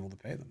we're unable to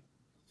pay them?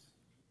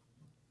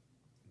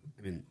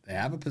 I mean, they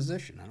have a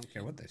position. I don't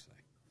care what they say.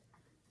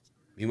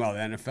 Meanwhile, the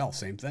NFL,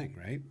 same thing,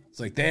 right?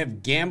 It's like they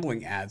have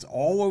gambling ads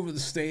all over the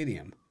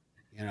stadium,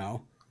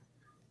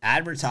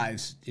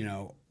 advertised,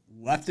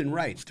 left and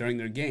right during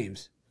their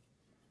games.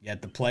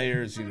 Yet the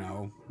players,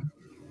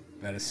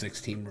 bet a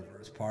 16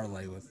 reverse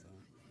parlay with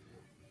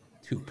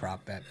a 2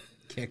 prop bet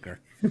kicker.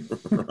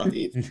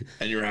 Right.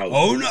 And you're out.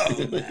 Oh, no,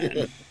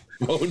 man.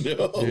 Oh,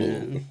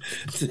 no.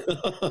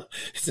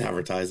 It's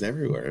advertised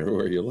everywhere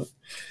where you look.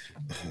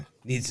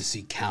 Needs to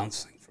see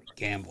counseling for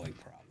gambling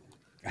problem.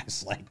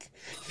 Guy's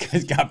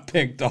got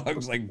pig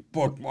dogs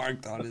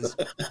bookmarked on his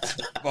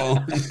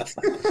phone.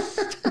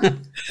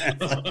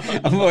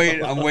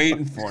 I'm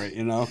waiting for it,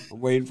 I'm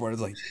waiting for it.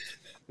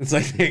 It's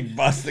like they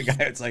bust the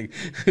guy.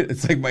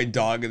 It's like my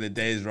dog in the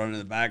day is running in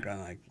the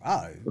background.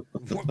 Wow,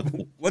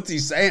 what's he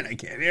saying? I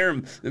can't hear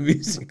him. The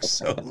music's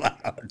so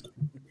loud.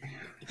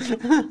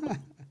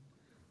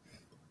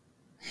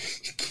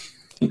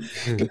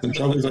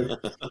 Charlie's like,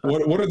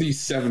 what are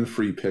these 7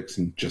 free picks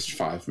in just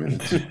 5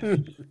 minutes?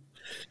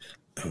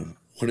 What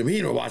do you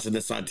mean we're watching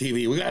this on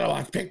TV? We gotta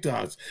watch Pick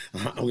Dogs.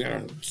 We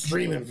gotta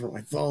stream it from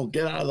my phone.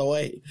 Get out of the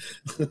way.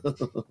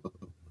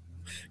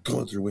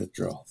 Going through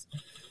withdrawals.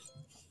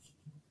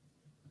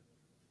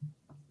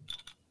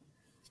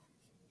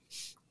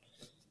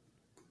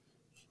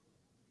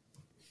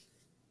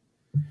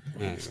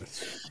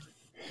 Anyways.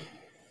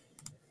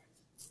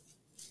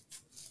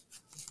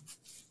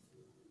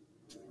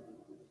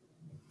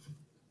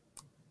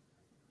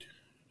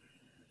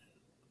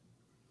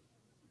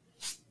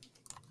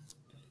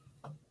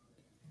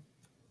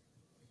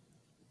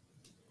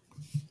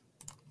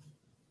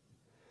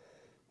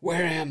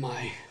 Where am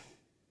I?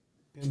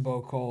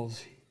 Bimbo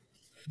calls.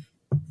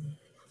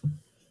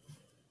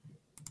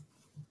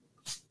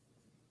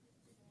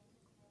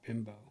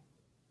 Bimbo.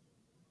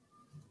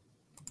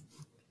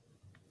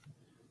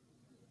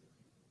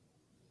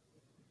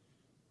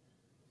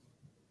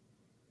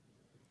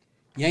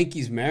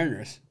 Yankees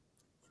Mariners.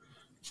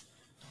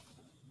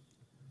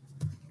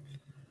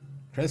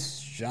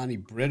 Chris Johnny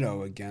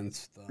Brito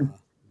against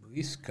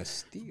Luis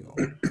Castillo.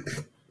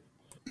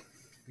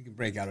 We can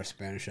break out our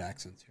Spanish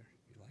accents here.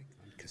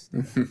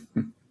 Castillo.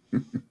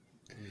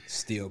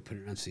 Castillo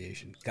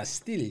pronunciation.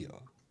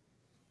 Castillo.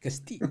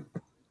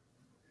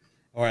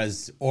 Or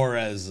as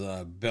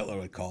Bittler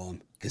would call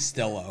him,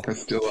 Castillo.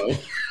 Castillo.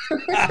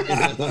 I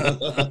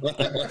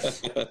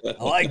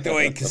like the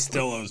way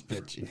Castillo's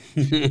pitching.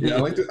 Yeah, I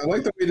like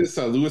the way this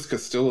Luis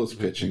Castillo's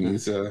pitching.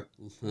 He's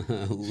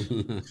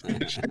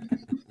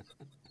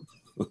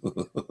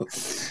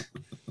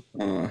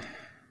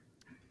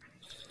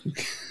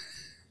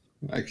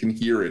I can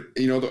hear it.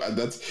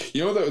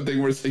 The thing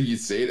where it's you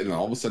say it and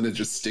all of a sudden it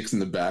just sticks in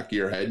the back of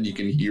your head and you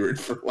can hear it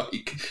for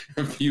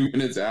a few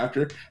minutes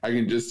after. I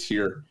can just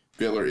hear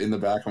Bittler in the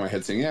back of my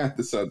head saying, "Yeah,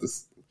 this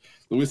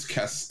Luis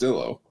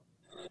Castillo."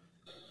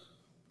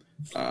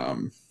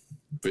 But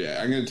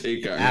yeah, I'm gonna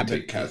take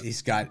Abbott.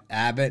 He's got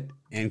Abbott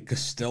and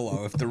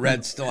Castillo. If the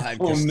Reds still had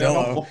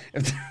Castillo,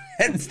 if the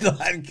Reds still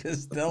had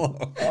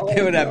Castillo,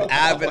 they would have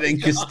Abbott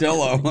and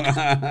Castillo.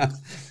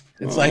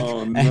 It's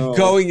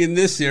going in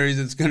this series,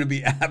 it's going to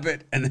be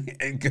Abbott and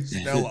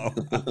Castillo.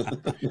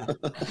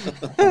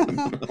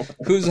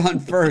 Who's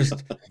on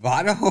first?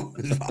 Votto?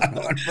 Is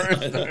Votto on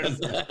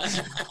first?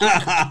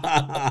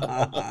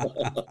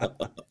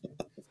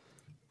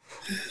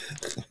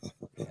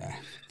 Yeah,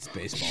 it's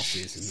baseball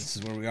season. This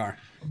is where we are.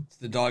 It's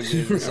the dog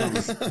days of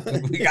the summer.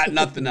 We got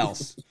nothing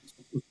else.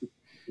 We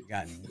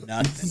got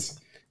nothing.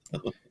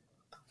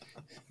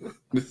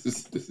 This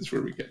is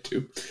where we get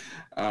to.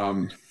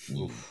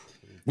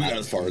 We got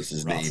as far as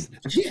his name.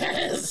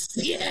 Yes.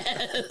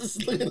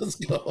 Look at us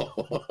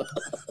go.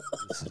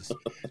 This is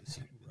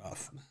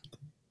rough, man.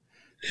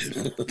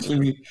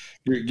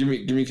 Give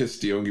me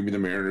Castillo and give me the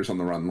Mariners on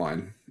the run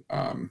line.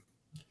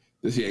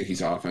 This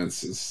Yankees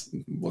offense has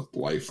looked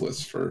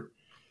lifeless for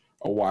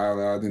a while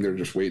now. I think they're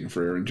just waiting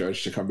for Aaron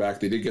Judge to come back.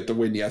 They did get the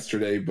win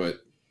yesterday,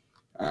 but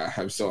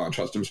I still don't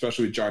trust him,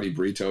 especially with Johnny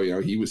Brito.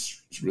 He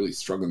was really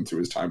struggling through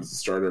his time as a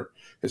starter.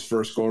 His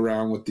first go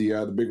around with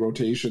the big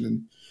rotation,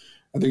 and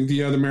I think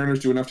the Mariners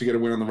do enough to get a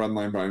win on the run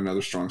line by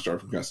another strong start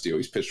from Castillo.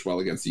 He's pitched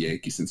well against the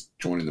Yankees since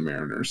joining the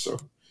Mariners, so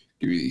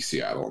give me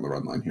Seattle on the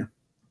run line here.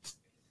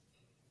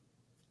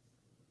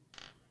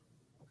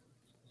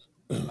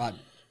 And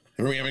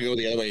we're going to go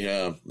the other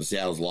way.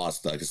 Seattle's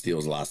lost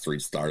Castillo's last 3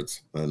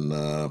 starts, and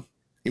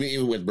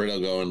even with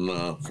Brito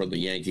going for the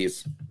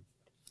Yankees,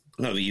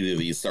 none of either of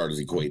these starters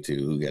equate to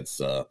who gets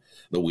the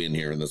win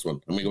here in this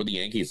one. I'm going to go with the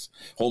Yankees.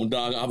 Home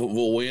dog off of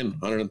a win,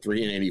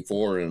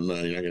 103-84, and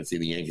you're not going to see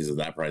the Yankees at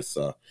that price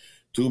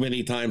too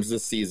many times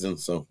this season.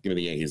 So give me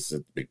the Yankees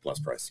at a big plus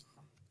price.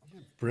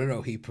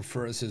 Brito, he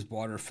prefers his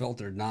water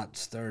filtered, not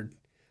stirred.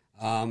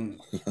 I'm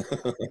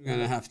going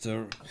to have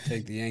to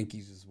take the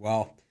Yankees as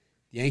well.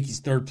 The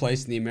Yankees 3rd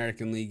place in the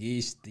American League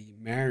East. The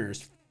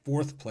Mariners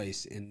 4th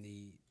place in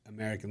the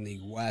American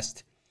League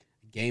West,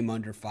 game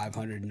under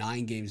 500,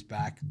 9 games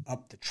back,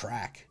 up the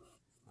track.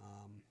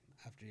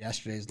 After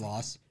yesterday's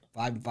loss,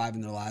 5-5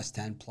 in their last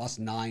 10, plus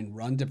 9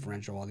 run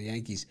differential, while the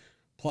Yankees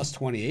plus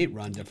 28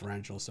 run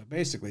differential. So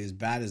basically, as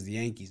bad as the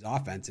Yankees'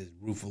 offense is,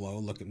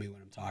 Ruffalo, look at me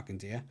when I'm talking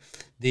to you.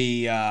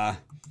 The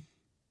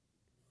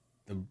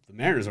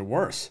Mariners are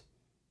worse,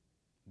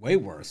 way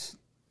worse.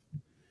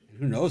 And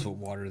who knows what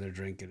water they're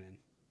drinking in?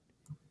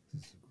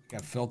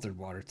 Got filtered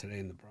water today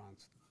in the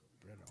Bronx.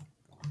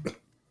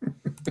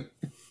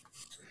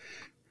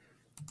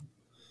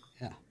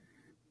 Yeah.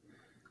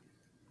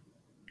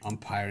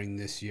 Umpiring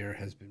this year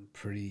has been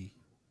pretty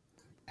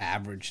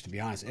average, to be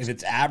honest. If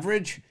it's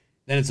average,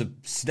 then it's a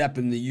step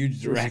in the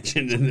huge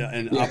direction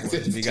and upwards.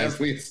 It's because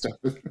definitely a step.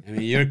 I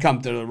mean, you're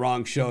come to the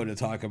wrong show to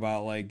talk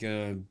about like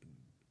and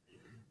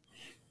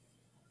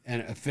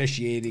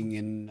officiating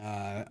and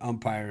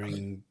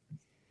umpiring.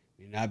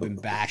 I mean, I've been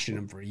bashing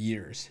them for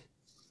years.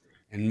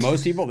 And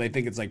most people, they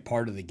think it's like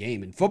part of the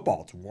game. In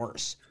football, it's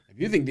worse. If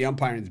you think the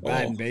umpiring is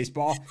bad in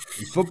baseball,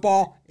 in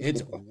football,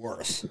 it's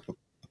worse.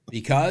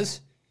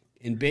 Because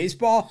in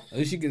baseball, at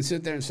least you can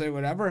sit there and say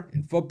whatever.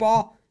 In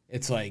football,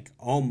 it's like,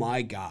 oh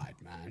my God,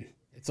 man.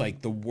 It's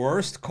like the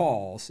worst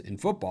calls in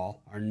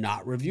football are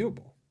not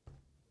reviewable.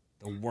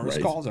 The worst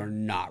calls are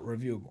not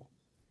reviewable.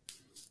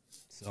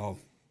 So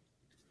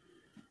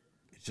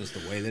it's just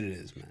the way that it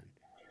is, man.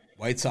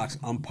 White Sox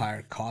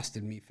umpire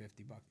costed me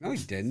 $50. No, he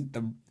didn't.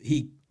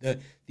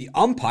 The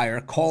umpire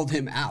called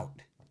him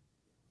out.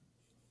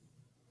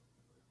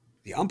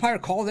 The umpire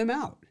called him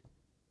out.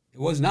 It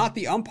was not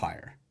the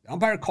umpire. The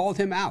umpire called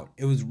him out.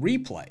 It was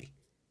replay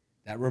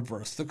that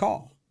reversed the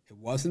call. It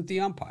wasn't the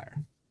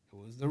umpire. It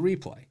was the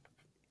replay.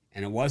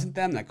 And it wasn't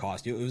them that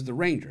cost you. It was the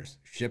Rangers.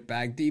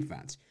 Shitbag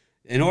defense.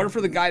 In order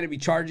for the guy to be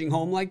charging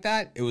home like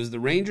that, it was the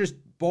Rangers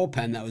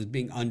bullpen that was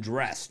being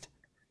undressed.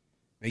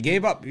 They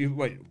gave up.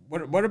 Wait,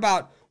 what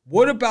about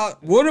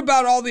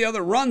all the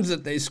other runs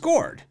that they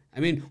scored? I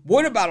mean,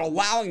 what about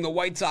allowing the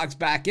White Sox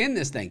back in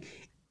this thing?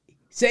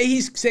 Say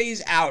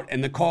he's out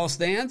and the call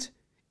stands.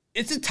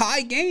 It's a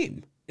tie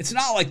game. It's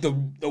not like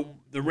the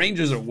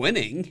Rangers are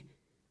winning.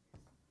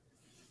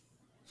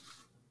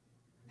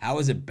 How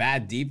is it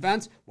bad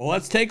defense? Well,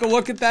 let's take a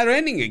look at that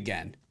inning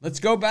again.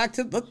 Let's go back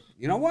to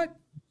you know what?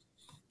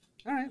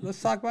 All right,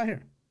 let's talk about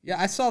here. Yeah,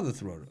 I saw the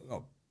throw.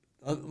 Oh,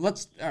 all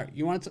right.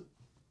 You want to?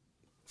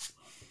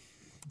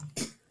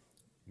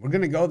 We're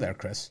going to go there,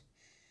 Chris.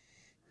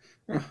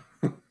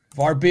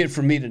 Far be it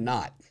from me to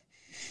not.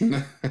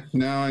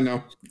 No, I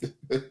know.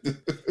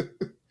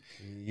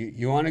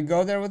 You want to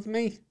go there with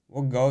me?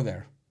 We'll go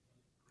there.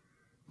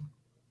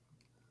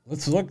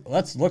 Let's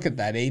look at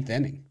that 8th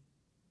inning.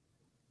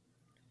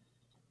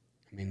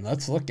 I mean,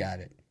 let's look at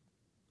it.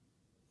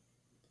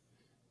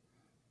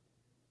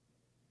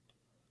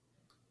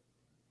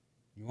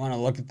 You want to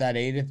look at that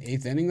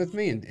 8th inning with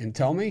me and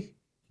tell me?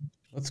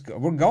 Let's go.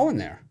 We're going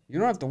there. You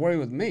don't have to worry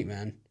with me,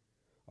 man.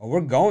 Oh,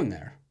 we're going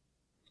there.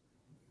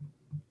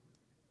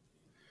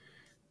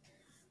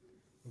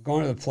 We're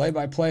going to the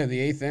play-by-play of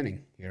the 8th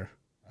inning here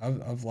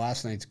of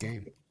last night's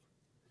game.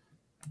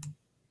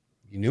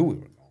 You knew we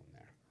were going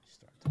there.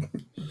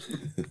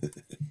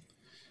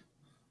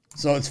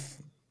 So it's...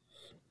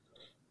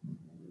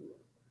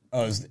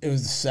 Oh, it was the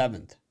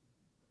 7th.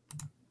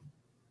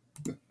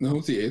 No,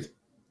 it's the 8th.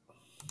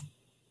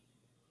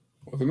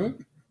 Wasn't it?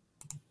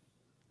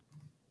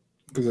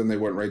 Because then they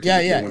went right to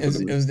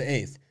it was the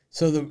 8th.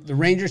 So the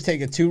Rangers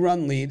take a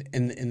 2-run lead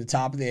in the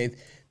top of the 8th.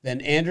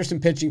 Then Anderson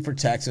pitching for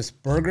Texas.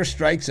 Berger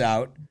strikes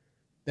out.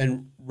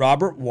 Then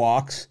Robert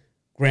walks.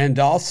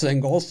 Grandal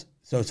singles.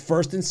 So it's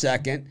 1st and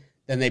 2nd.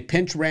 Then they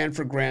pinch ran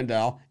for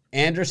Grandal.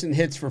 Anderson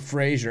hits for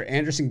Frazier.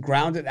 Anderson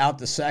grounded out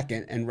to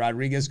 2nd, and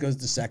Rodriguez goes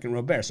to 2nd.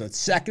 Robert. So it's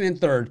 2nd and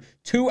 3rd.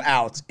 2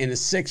 outs in a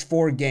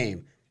 6-4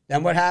 game.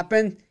 Then what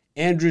happened?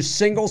 Andrews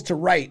singles to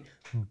right.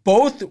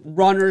 Both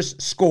runners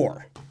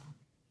score.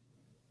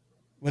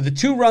 With a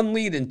 2-run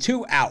lead and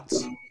 2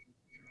 outs.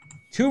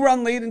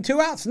 2-run lead and 2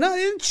 outs. No, they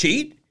didn't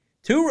cheat.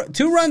 Two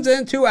runs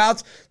in, 2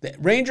 outs. The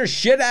Rangers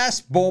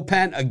shit-ass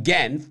bullpen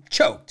again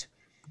choked.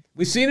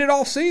 We've seen it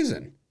all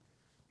season.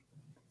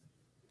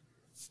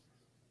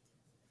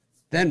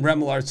 Then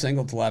Remillard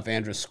singled to left.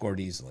 Andrus scored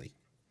easily.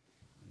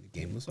 The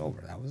game was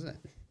over. That was it.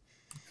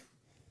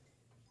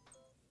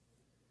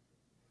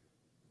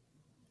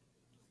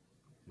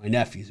 My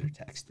nephews are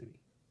texting me.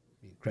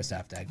 Me and Chris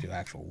have to do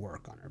actual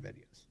work on our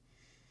videos.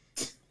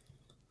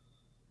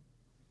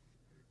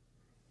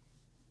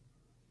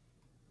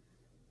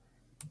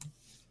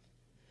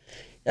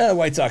 Yeah, the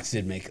White Sox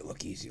did make it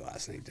look easy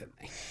last night, didn't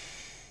they?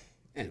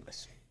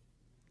 Anyways,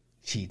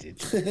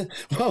 cheated.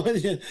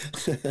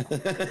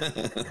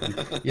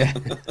 Yeah.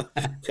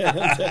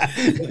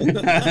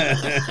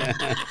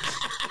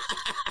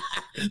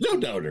 No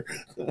doubter.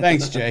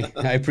 Thanks, Jay.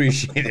 I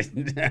appreciate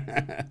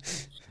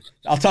it.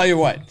 I'll tell you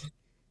what.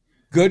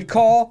 Good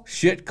call,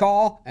 shit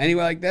call,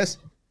 anyway like this.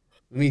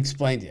 Let me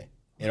explain to you.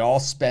 It all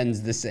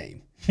spends the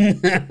same.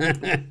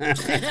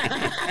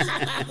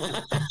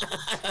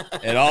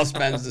 It all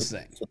spends the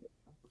same.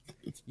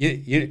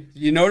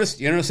 You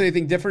notice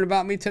anything different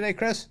about me today,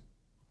 Chris?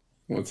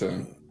 What's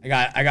that?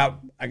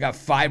 I got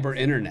fiber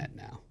internet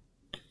now.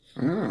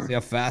 Ah. See how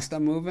fast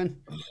I'm moving?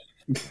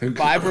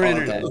 Fiber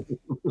internet.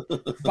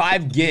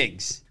 5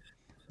 gigs.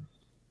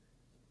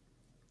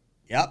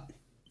 Yep.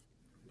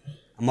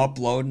 I'm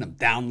uploading, I'm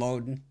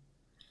downloading.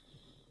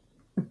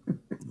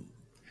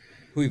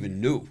 Who even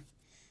knew?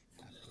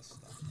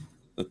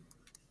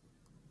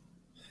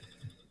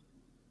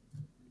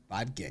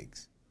 5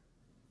 gigs.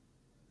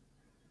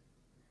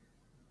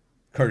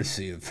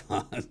 Courtesy of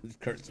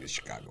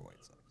Chicago White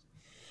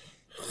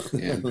Sox.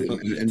 Yeah,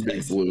 and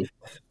Big Blue.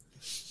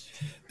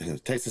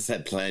 Texas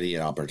had plenty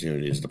of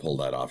opportunities to pull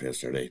that off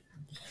yesterday.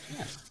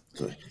 Yeah.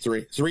 So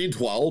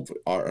 3-12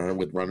 are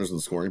with runners in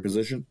the scoring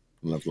position.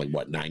 Left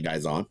 9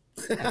 guys on.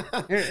 It's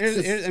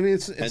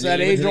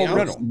that age-old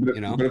riddle,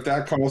 But if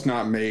that call's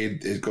not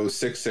made, it goes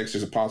 6-6.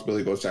 There's a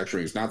possibility it goes to extra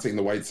innings. Not saying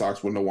the White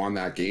Sox wouldn't have won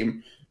that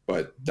game,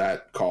 but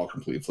that call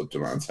completely flipped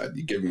it on its head.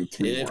 You give them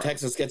 3 more. If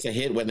Texas gets a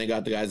hit when they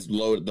got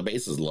the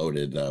bases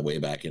loaded way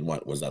back in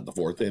what was that, the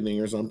 4th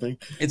inning or something?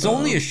 It's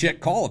only a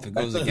shit call if it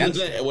goes against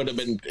it. It would have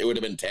been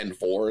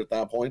 10-4 at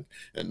that point,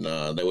 and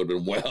they would have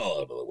been well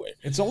out of the way.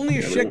 It's only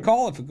a shit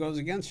call if it goes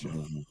against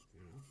you.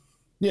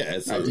 Yeah,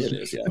 it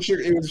is. Yeah,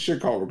 it was a shit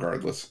call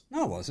regardless.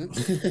 No, it wasn't.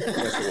 Yes, it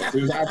was.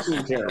 It was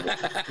absolutely terrible.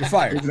 You're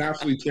fired. It was an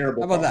absolutely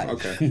terrible. How about call.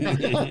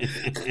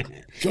 that?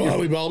 Okay. So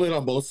we've all been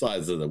on both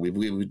sides of it.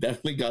 We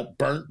definitely got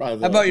burnt by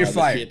the. How about you're the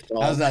fired? shit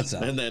call. How's that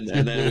sound? And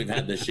then we've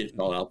had this shit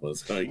call help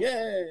us.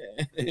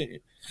 Yay!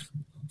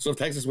 So if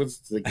Texas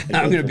wins,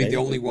 I'm going to be the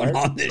only one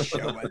on this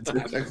show by the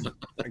time we're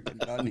freaking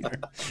done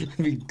here.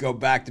 We go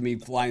back to me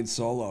flying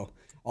solo.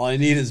 All I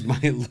need is my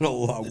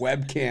little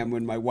webcam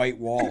and my white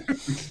wall.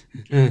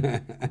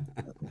 My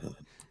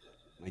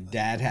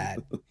dad hat.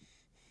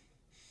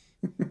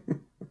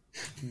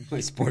 My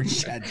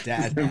sports chat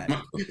dad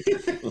hat.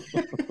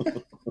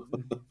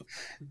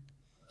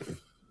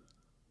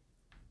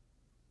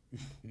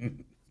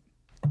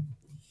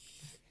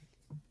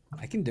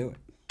 I can do it.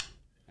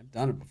 I've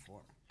done it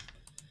before.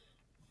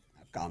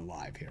 I've gone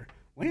live here.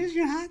 When is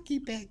your hockey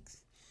picks?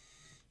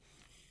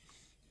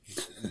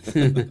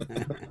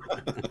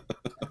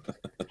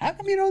 How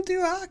come you don't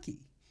do hockey?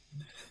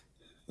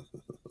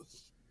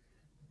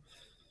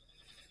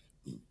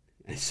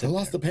 I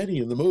lost a penny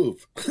in the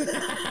move.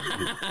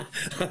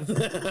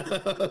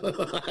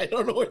 I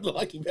don't know where the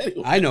lucky penny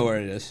was. I know where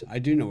it is. I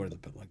do know where the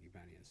lucky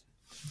penny is.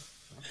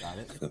 I got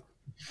it.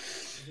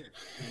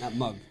 That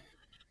mug.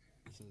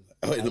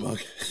 Oh, in the mug.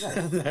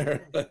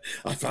 Yeah.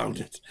 I found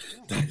it.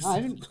 Nice. No,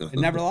 I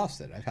never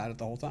lost it. I've had it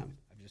the whole time.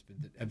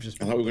 I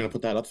thought we were going to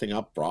put that thing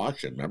up for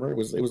auction. Remember, it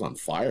was on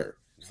fire.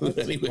 So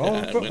anyway,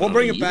 we'll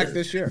bring it back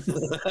this year.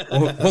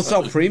 We'll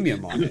sell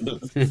premium on it.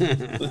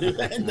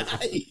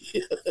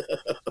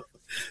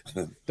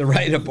 The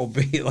write-up will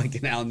be like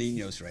an Al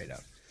Niño's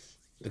write-up.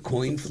 The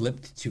coin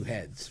flipped 2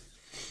 heads.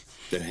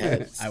 The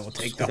heads. I will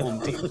take the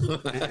home team.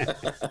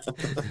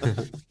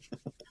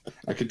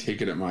 I could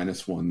take it at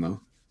 -1 though.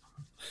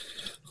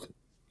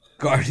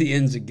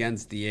 Guardians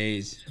against the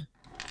A's.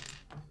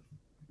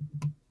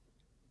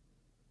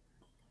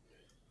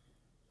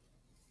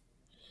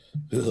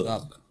 What's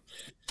up?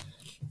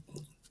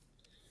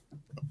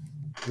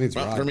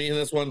 Well, for me in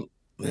this one,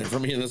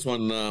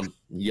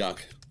 yuck.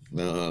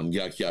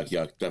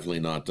 Yuck. Definitely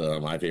not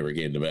my favorite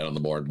game to bet on the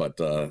board. But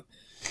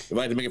if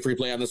I had to make a free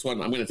play on this one,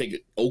 I'm going to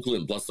take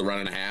Oakland plus the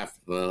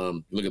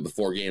 1.5. Look at the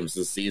 4 games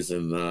this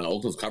season.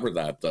 Oakland's covered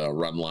that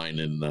run line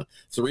in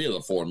 3 of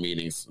the 4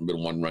 meetings. Have been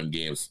 1-run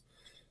games.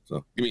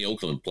 So give me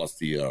Oakland plus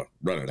the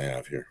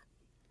 1.5 here.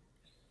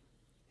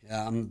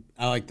 Yeah,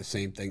 I like the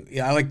same thing.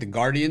 Yeah, I like the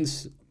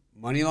Guardians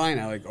money line.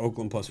 I like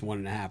Oakland plus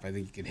 1.5. I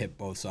think you could hit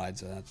both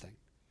sides of that thing.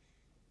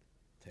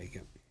 Take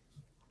it.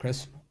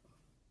 Chris?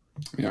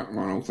 Yeah, I'm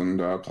on Oakland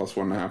plus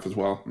 1.5 as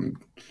well. I'm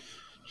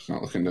just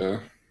not looking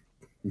to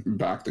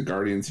back the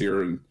Guardians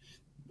here. And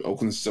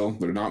Oakland's still,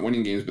 they're not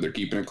winning games, but they're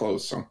keeping it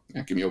close. So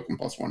yeah, give me Oakland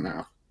plus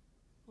 1.5.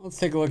 Let's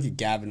take a look at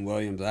Gavin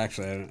Williams.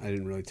 Actually, I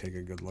didn't really take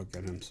a good look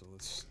at him. So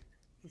let's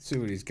see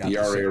what he's got.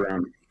 ERA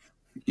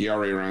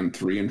around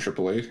 3 in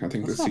AAA, I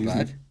think, That's this season.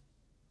 Bad.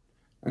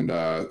 And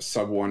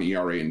sub-1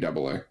 ERA in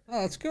AA.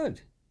 Oh, that's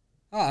good.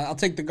 Oh, I'll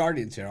take the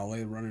Guardians here. I'll lay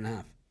the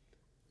 1.5.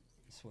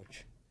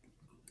 Switch.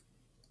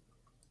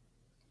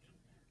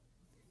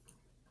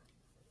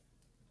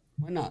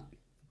 Why not?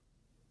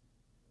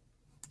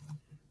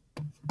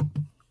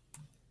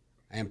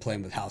 I am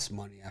playing with house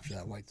money after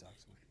that White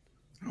Sox win.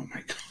 Oh,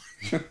 my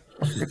God.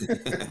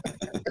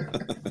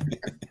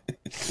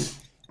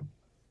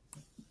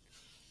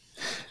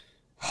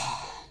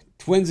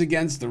 Twins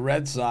against the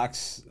Red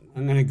Sox.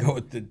 I'm going to go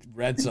with the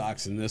Red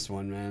Sox in this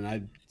one,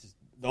 man.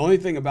 The only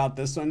thing about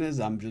this one is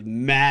I'm just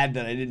mad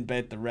that I didn't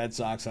bet the Red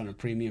Sox on a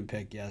premium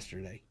pick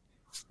yesterday.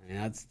 I mean,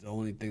 that's the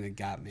only thing that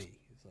got me.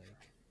 It's like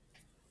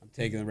I'm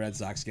taking the Red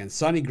Sox again.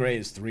 Sonny Gray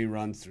is 3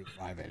 runs through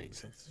 5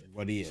 innings. That's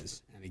what he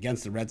is. And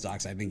against the Red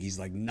Sox, I think he's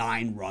like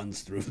 9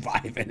 runs through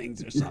 5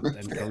 innings or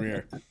something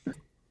career.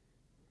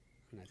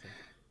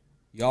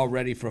 Y'all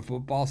ready for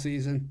football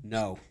season?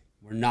 No.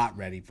 We're not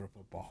ready for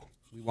football.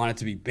 We want it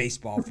to be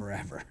baseball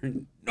forever.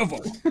 No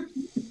football.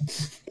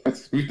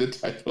 That's gonna be the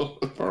title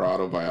of our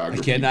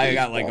autobiography. Again, I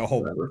got like a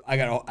whole.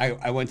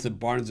 I went to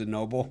Barnes and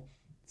Noble.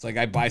 It's like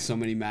I buy so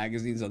many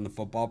magazines on the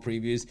football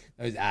previews. They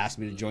always asked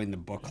me to join the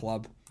book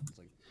club. It's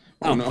like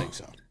I don't think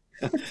so.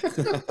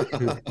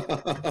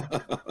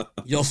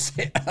 You'll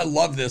say, I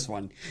love this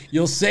one.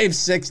 You'll save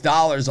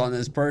 $6 on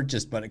this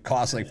purchase, but it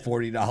costs like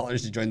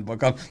 $40 to join the book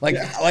club. Like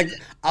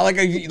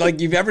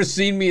you've ever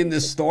seen me in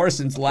this store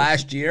since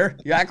last year?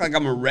 You act like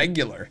I'm a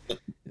regular.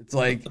 It's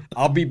like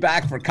I'll be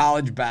back for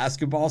college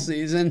basketball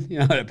season.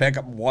 To pick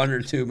up 1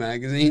 or 2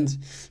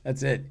 magazines.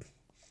 That's it.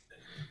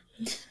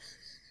 It's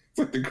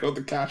like the girl with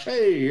the cash.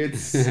 Hey,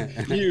 it's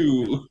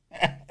you.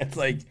 It's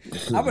like,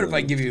 how about if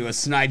I give you a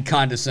snide,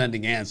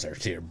 condescending answer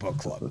to your book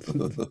club?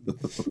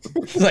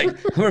 It's like,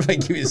 how about if I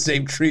give you the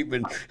same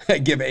treatment I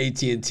give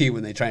AT&T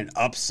when they try and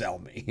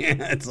upsell me?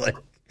 It's like,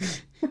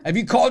 have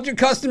you called your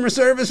customer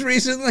service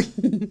recently?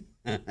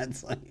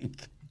 It's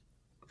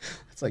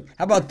like,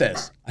 how about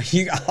this?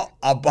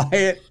 I'll buy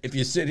it if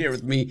you sit here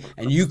with me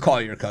and you call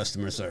your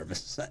customer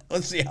service.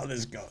 Let's see how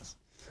this goes.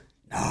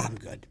 No, I'm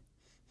good.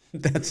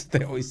 That's what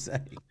they always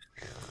say.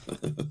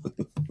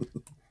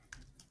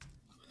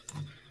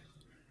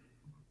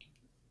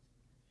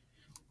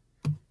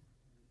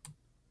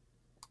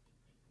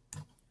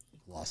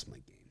 Lost my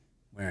game.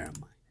 Where am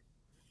I?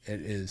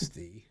 It is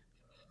the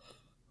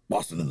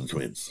Boston and the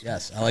Twins.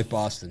 Yes, I like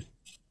Boston.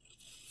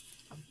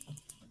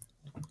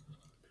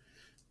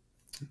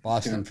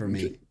 Boston for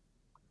me.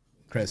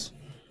 Chris.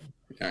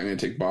 Yeah, I'm going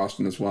to take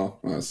Boston as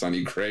well.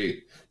 Sonny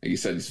Gray, like you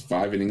said, he's a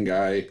 5-inning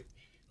guy.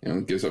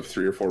 Gives up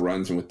 3 or 4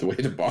 runs, and with the way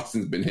that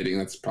Boston's been hitting,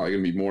 that's probably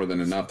going to be more than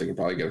enough. They could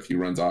probably get a few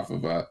runs off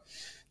of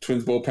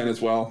Twins bullpen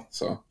as well.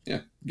 So yeah,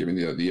 give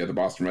me the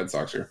Boston Red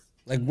Sox here.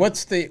 Like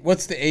what's the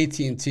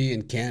AT&T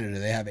in Canada?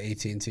 They have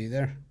AT&T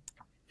there?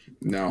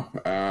 No,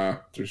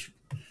 there's.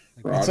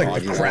 It's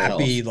like the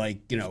crappy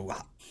like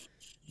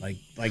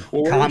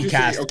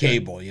Comcast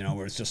cable,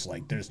 where it's just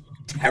like there's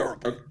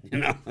terrible.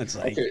 It's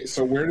like okay.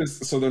 So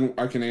then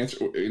I can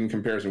answer in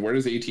comparison. Where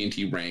does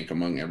AT&T rank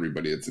among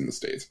everybody that's in the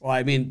States? Well,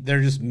 I mean,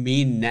 they're just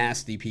mean,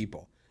 nasty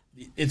people.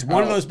 It's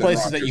one of those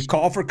places that you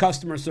call for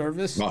customer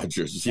service.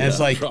 Rogers, and it's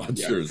like,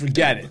 Rogers.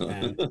 Forget it,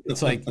 man.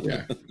 It's like,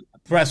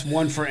 press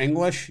 1 for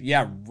English.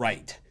 Yeah,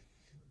 right.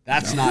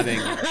 That's not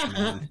English,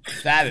 man.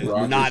 That is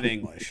Rogers. not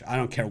English. I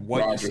don't care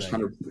what Rogers, you say.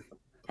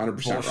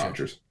 100%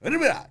 Rogers. Wait a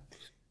minute.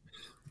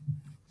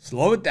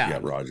 Slow it down. Yeah,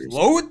 Rogers.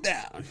 Slow it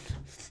down.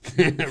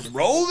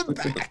 Roll it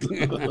back.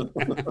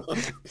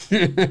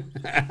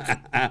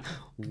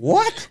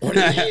 What? What do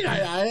you mean?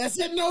 I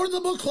said no to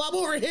the book club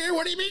over here.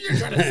 What do you mean you're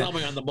trying to sell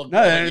me on the book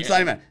No, club? it's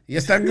not even.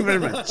 Yes, wait a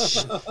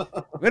minute.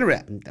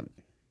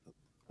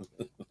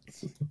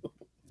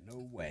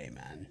 No way,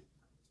 man.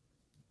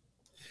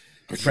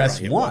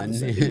 Press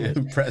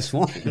 1. Press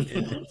 1.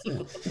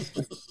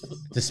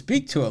 To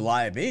speak to a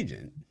live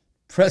agent,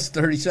 press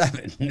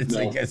 37. It's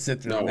like I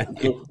sit through the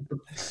menu.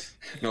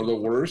 No, the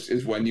worst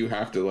is when you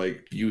have to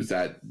use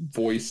that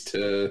voice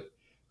to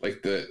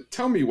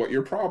tell me what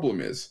your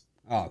problem is.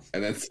 Oh.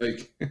 And it's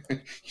like you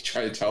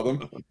try to tell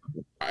them,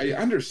 I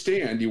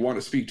understand you want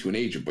to speak to an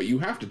agent, but you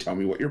have to tell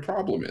me what your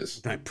problem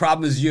is. My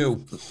problem is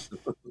you.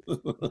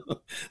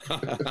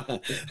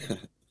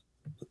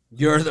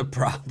 You're the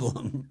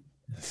problem.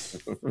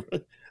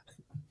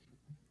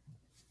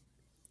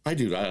 I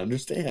do not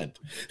understand.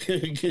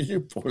 Can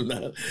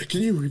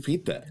you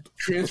repeat that?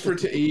 Transfer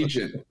to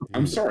agent.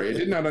 I'm sorry, I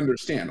did not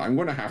understand. I'm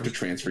going to have to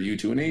transfer you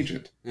to an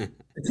agent.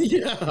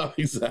 Yeah,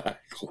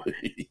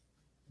 exactly.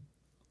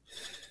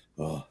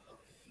 Oh. All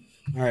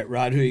right,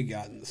 Rod, who you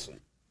got in this one?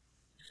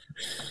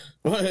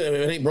 Well, if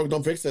it ain't broke,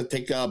 don't fix it.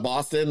 Take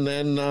Boston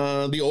and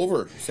the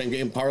over. Same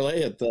game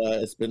parlay.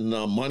 It's been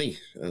money.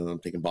 I'm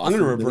taking Boston. I'm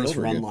going to reverse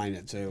run line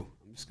it, too.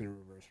 I'm just going to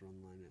reverse run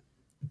line it.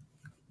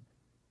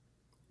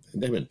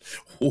 They've been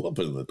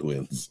whooping the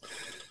Twins.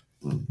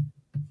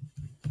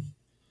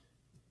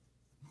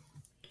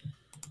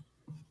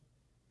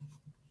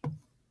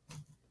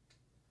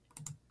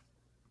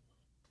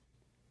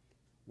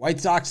 White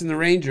Sox and the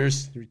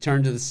Rangers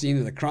return to the scene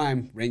of the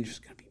crime. Rangers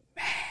going to be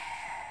mad.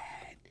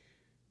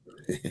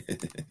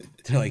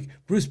 They're like,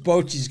 Bruce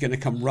Bochy's going to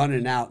come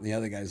running out. And the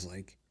other guy's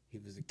like, he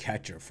was a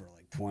catcher for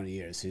 20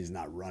 years. So he's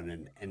not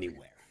running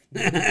anywhere.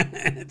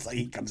 It's like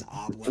he comes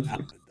hobbling out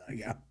of the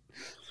dugout.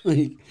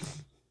 Like,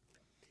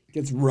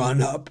 gets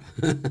run up.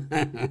 It's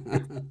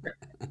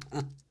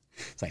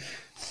like,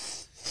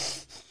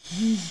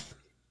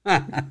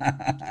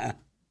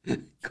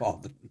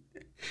 called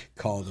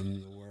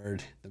him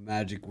the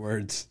magic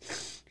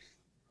words.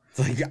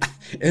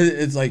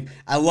 It's like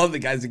I love the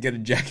guys that get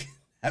ejected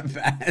that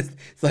fast.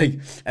 It's like,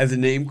 as a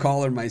name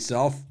caller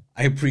myself,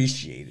 I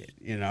appreciate it,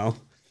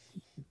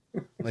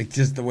 like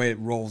just the way it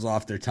rolls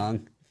off their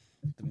tongue,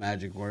 the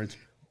magic words.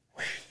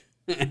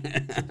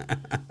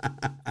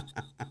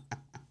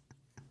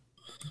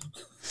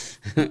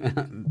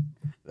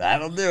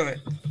 That'll do it.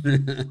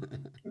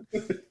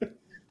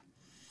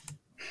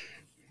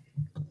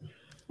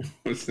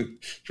 What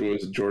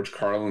was George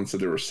Carlin said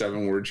there were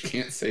 7 words you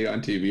can't say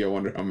on TV. I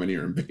wonder how many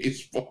are in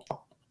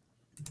baseball.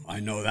 I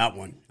know that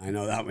one.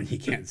 You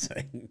can't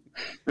say.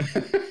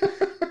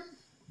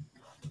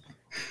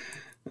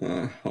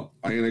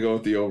 I'm going to go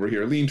with the over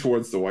here. Lean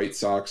towards the White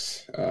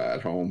Sox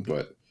at home,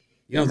 but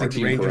you don't think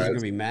the Rangers are going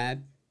to be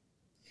mad?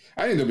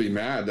 I think they'll be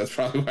mad. That's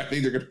probably why I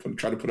think they're going to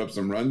try to put up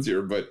some runs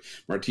here. But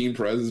Martin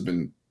Perez has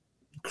been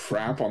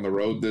crap on the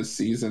road this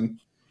season.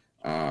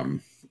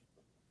 9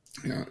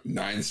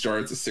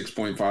 starts, a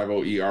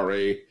 6.50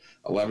 ERA,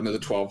 11 of the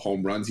 12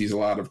 home runs he's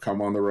allowed have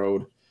come on the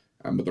road.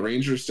 But the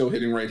Rangers are still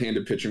hitting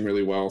right-handed pitching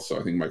really well, so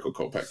I think Michael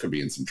Kopech could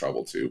be in some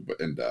trouble too. But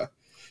the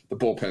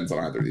bullpens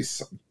on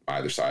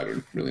either side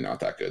are really not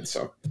that good.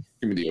 So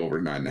give me the over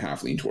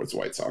 9.5, lean towards the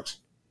White Sox.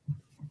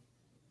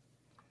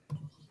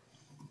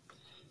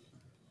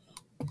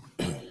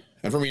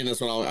 And for me in this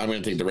one, I'm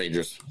going to take the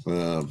Rangers.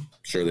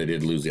 Sure, they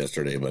did lose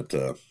yesterday, but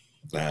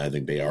I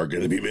think they are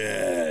going to be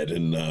mad.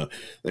 And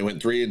they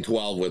went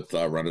 3-12 with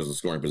runners in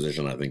scoring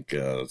position. I think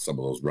some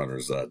of those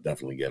runners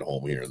definitely get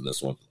home here in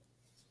this one.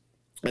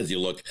 As you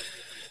look,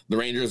 the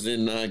Rangers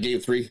in Game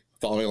 3,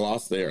 following a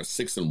loss, they are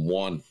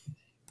 6-1.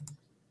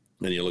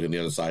 And you look at the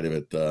other side of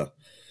it,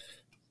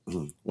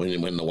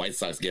 when the White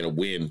Sox get a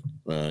win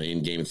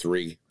in Game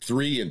 3,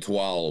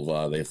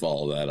 3-12, they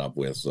follow that up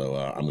with. So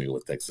I'm going to go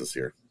with Texas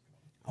here.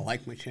 I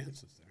like my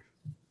chances there.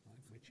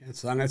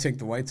 I'm going to take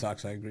the White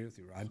Sox. I agree with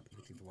you, Rod.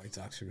 I think the White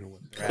Sox are going to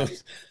whip their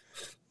ass.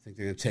 I think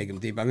they're going to take them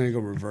deep. I'm going to go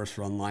reverse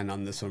run line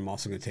on this one. I'm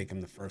also going to take them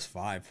the first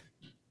 5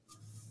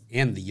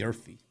 and the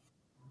Yerfie.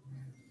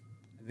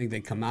 I think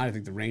they come out. I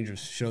think the Rangers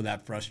show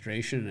that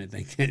frustration, and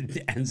I think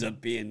it ends up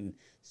being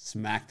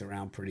smacked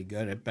around pretty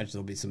good. I bet you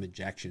there'll be some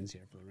ejections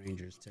here for the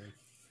Rangers, too.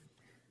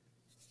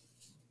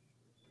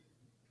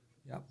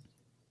 Yep,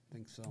 I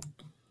think so.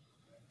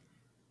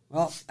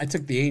 Well, I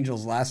took the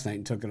Angels last night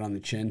and took it on the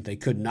chin. They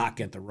could not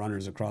get the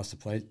runners across the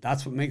plate.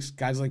 That's what makes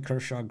guys like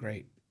Kershaw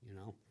great, you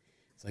know.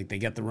 It's like they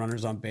get the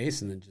runners on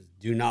base and then just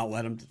do not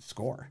let them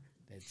score.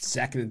 They had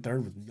second and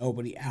third with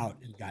nobody out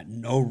and got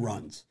no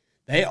runs.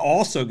 They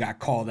also got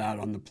called out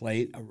on the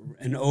plate,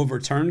 an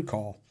overturned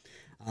call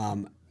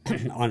on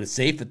a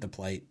safe at the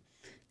plate.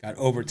 Got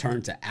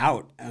overturned to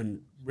out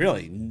and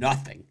really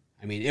nothing.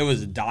 I mean, it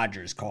was a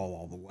Dodgers call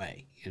all the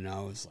way, you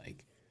know. It's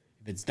like,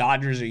 if it's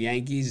Dodgers or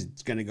Yankees,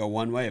 it's going to go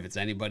one way. If it's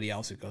anybody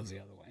else, it goes the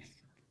other way.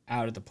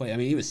 Out at the plate. I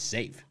mean, he was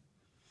safe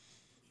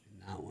in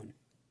that one.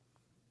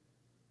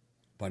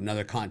 But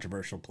another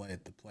controversial play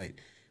at the plate.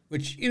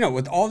 Which, you know,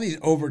 with all these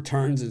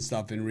overturns and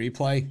stuff in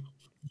replay,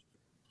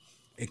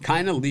 it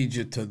kind of leads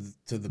you to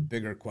the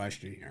bigger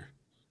question here.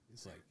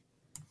 It's like,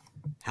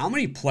 how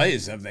many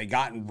plays have they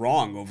gotten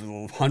wrong over the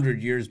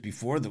 100 years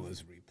before there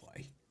was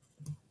replay?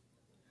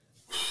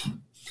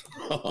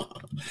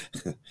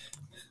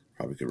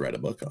 Probably could write a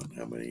book on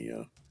how many.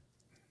 I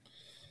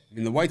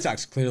mean, the White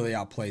Sox clearly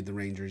outplayed the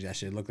Rangers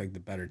yesterday. It looked like the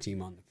better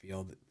team on the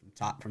field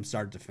from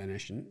start to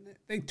finish, and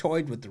they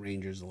toyed with the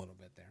Rangers a little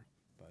bit there.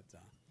 But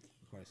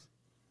of course,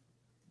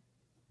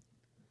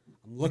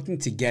 I'm looking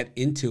to get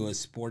into a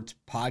sports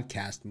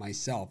podcast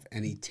myself.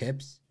 Any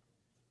tips?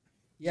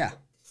 Yeah.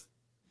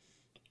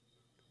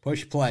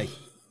 Push play.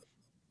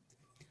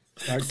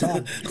 Start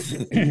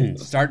talking.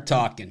 Start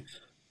talking.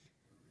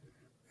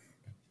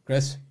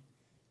 Chris?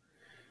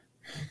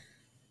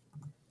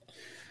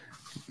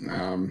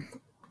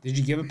 Did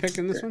you give a pick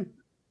in this one?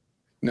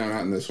 No,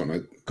 not in this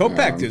one.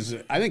 Kopech is.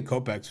 I think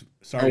Kopech's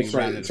starting.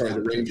 Sorry,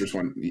 the Rangers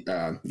one.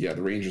 Yeah,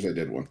 the Rangers. I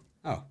did one.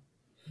 Oh,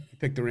 you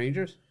picked the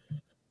Rangers?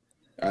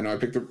 I know. I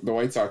picked the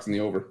White Sox in the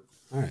over.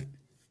 All right.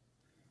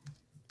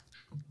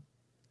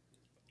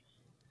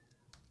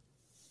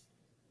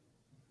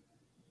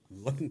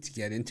 I'm looking to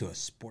get into a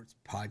sports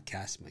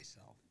podcast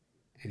myself.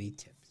 Any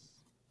tips?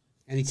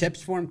 Any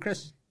tips for him,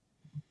 Chris?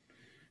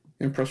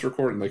 And press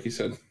recording, like you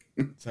said.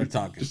 Start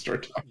talking. Just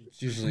start talking.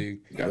 It's usually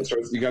you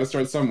gotta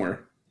start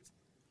somewhere.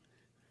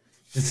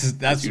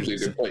 That's usually a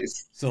good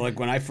place. So like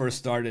when I first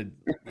started,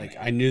 like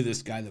I knew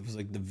this guy that was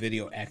like the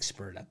video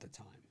expert at the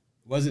time.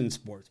 It wasn't in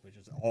sports, but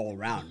just all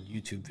around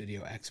YouTube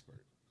video expert.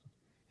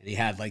 And he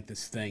had like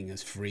this thing,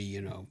 this free,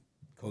 you know,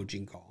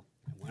 coaching call.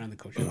 I went on the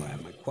coaching call. I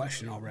have my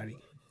question already.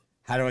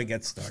 How do I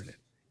get started?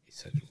 He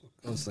said,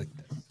 it goes like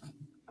this.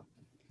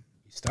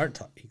 You start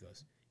talking. He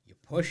goes, you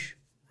push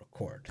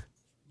record.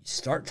 You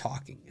start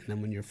talking, and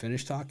then when you're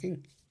finished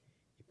talking,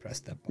 you press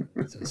that button.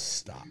 It says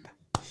stop.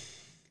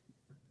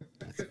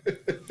 That's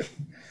it.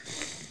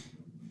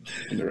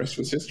 And the rest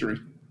was history.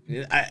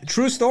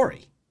 True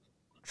story.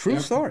 True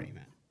story,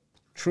 man.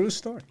 True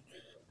story.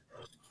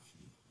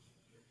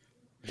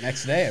 The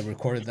next day, I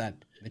recorded that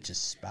Mitch's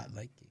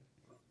spotlight game.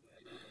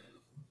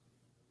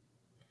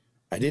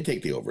 I did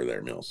take the over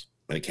there, Mills,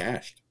 but it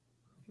cashed.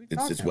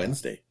 It's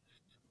Wednesday.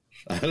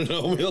 I don't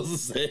know.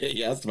 Mills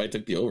he asked if I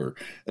took the over,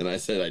 and I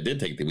said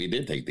we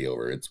did take the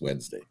over. It's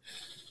Wednesday.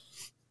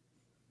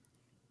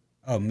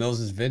 Oh,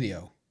 Mills's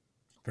video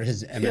for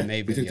his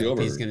MMA video.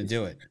 He's going to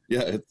do it.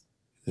 Yeah.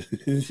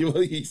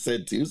 Well, he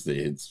said Tuesday.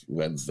 It's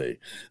Wednesday.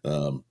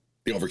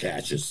 The over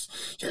catches.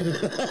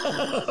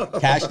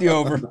 Cash the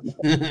over.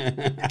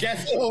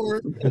 Catch the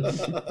over.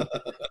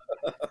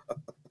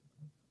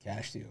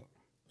 Cash the over.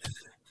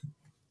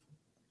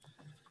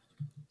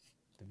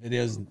 The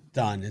video's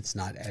done. It's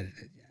not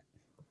edited yet,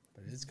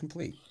 but it's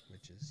complete,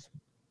 which is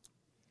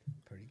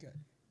pretty good.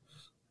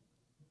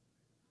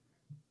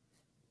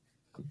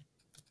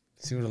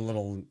 See what a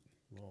little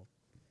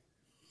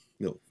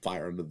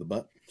fire under the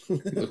butt.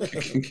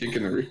 Kick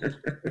in the rear.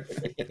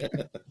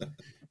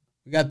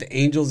 We got the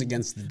Angels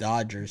against the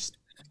Dodgers.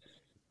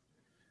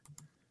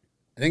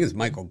 I think it's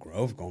Michael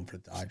Grove going for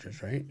the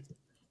Dodgers, right?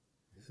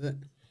 Is it?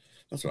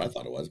 That's what I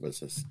thought it was, but it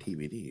says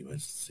TBD.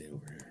 Let's see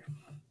over here.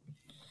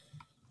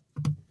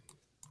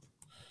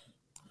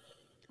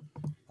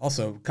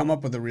 Also, come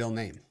up with a real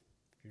name.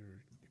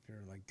 If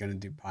you're like gonna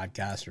do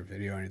podcasts or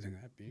video or anything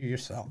like that, be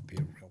yourself. Be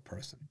a real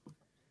person.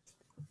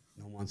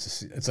 No one wants to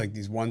see. It's like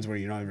these ones where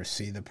you don't ever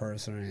see the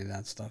person or any of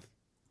that stuff.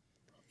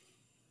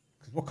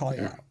 Because we'll call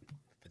you out for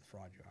the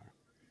fraud you are.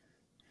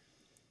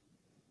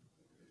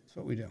 That's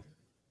what we do.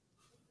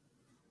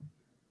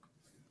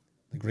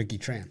 Like Ricky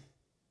Tran,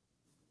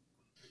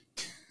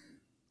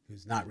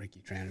 who's not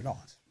Ricky Tran at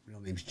all. His real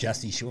name's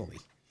Jesse Shuley.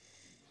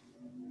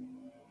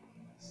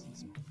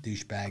 Some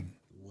douchebag,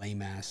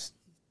 lame-ass,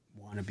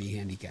 wannabe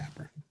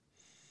handicapper.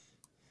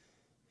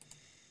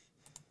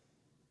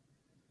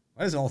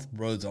 Why does all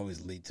roads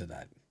always lead to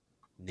that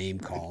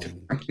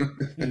name-calling,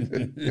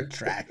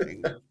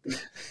 tracking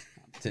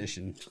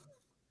competition?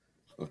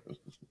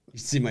 You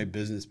see my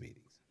business meetings.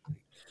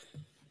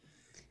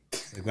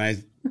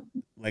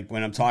 Like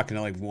when I'm talking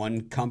to like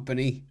one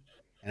company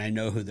and I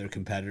know who their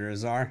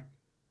competitors are,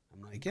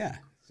 I'm like, yeah,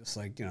 it's just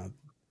like,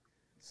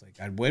 it's like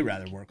I'd way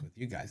rather work with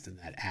you guys than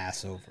that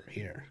ass over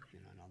here.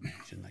 And I'll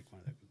mention like one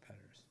of their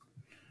competitors.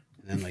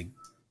 And then like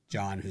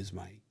John, who's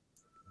my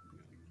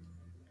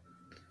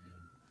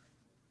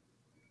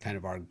kind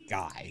of our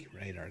guy,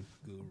 right? Our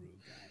guru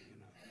guy,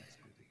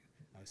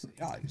 I was like,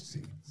 oh, you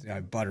see I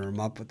butter him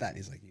up with that. And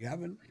he's like, you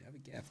have a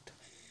gift.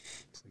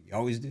 It's like, you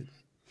always do.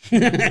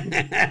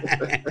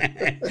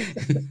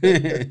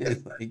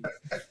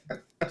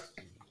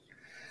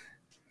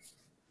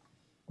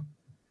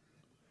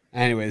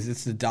 Anyways,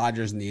 it's the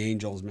Dodgers and the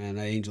Angels, man.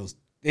 The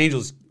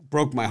Angels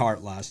broke my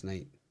heart last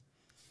night.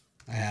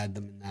 I had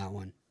them in that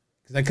one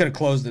because I could have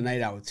closed the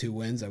night out with 2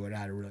 wins. I would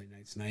have had a really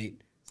nice night.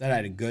 Said I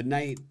had a good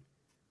night,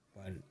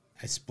 but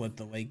I split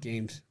the late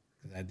games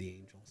because I had the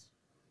Angels.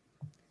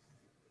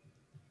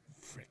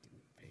 Freaking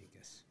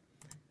Vegas.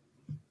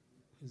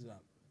 Who's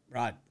up,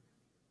 Rod?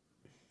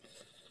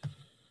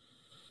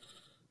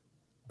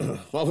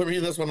 Well, for me,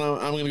 this one,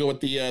 I'm going to go with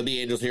the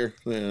Angels here.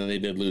 They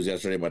did lose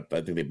yesterday, but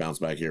I think they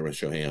bounced back here with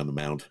Shohei on the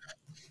mound.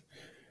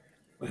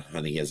 I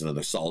think he has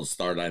another solid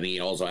start. I think he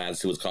also adds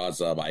to his cause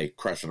by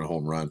crushing a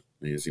home run.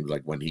 It seems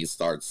like when he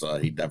starts,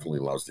 he definitely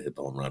loves to hit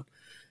the home run.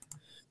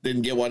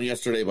 Didn't get one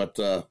yesterday, but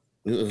it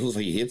looks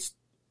like he hits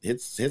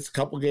a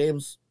couple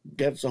games,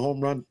 gets a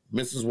home run,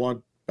 misses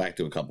one, back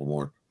to a couple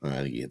more. I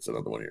think he hits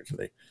another one here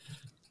today.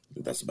 I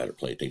think that's a better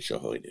play. Take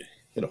Shohei to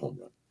hit a home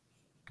run.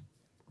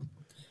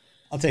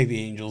 I'll take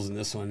the Angels in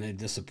this one. They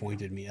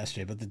disappointed me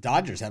yesterday, but the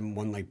Dodgers haven't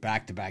won like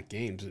back-to-back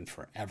games in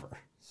forever.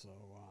 So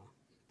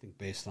I think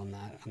based on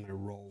that, I'm going to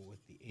roll with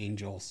the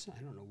Angels.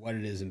 I don't know what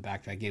it is in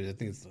back-to-back games. I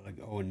think it's like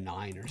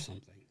 0-9 or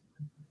something.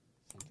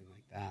 Something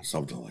like that.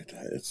 Something like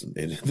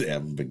that. They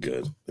haven't been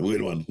good. They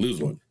win one, lose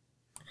one.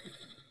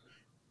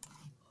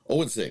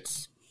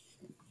 0-6.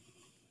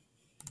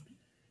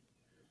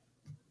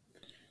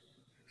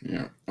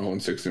 Yeah,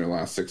 0-6 in their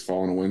last 6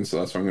 falling to win, so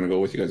that's what I'm going to go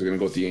with. You guys are going to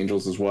go with the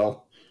Angels as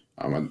well.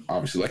 I'd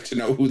obviously like to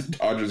know who the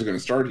Dodgers are going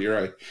to start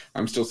here.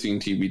 I'm still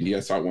seeing TBD. I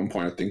saw at one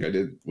point, I think I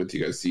did with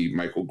you guys see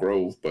Michael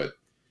Grove, but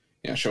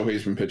yeah,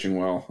 Shohei's been pitching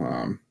well.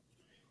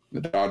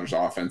 The Dodgers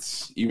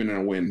offense, even in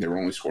a win, they were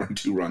only scoring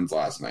 2 runs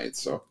last night,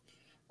 so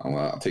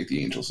I'll take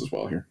the Angels as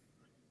well here.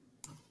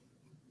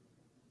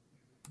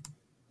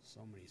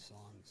 So many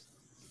songs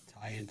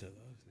tie into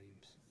those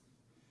names.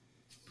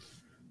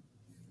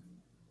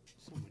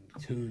 So many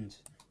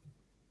tunes.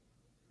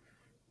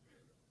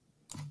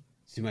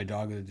 See my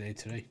dog of the day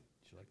today?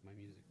 Did you like my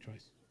music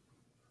choice?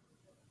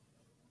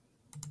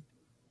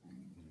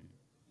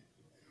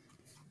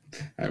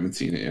 I haven't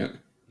seen it yet.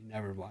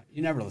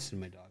 You never listen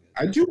to my dog.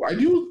 I do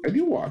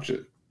watch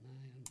it.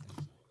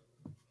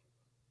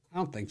 I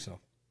don't think so.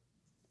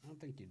 I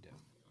don't think you do.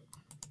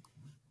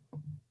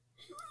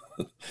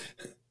 I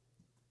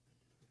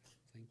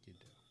think you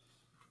do.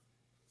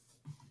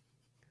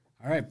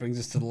 All right, brings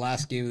us to the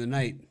last game of the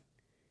night.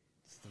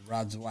 It's the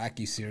Rod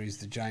Zawacki series.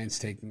 The Giants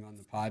taking on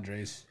the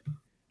Padres.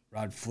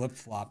 Rod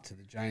flip-flopped to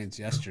the Giants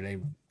yesterday.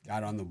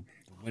 Got on the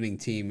winning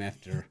team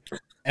after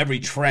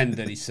every trend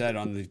that he said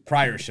on the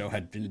prior show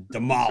had been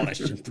demolished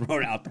and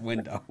thrown out the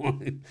window. Of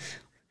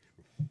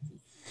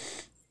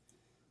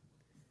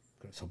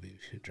course, he'll be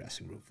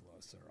addressing room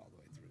flows all the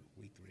way through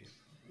week 3 of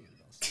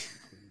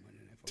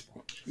Monday Night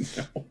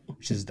Football,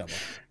 which is double.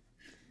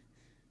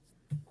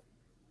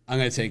 I'm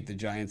going to take the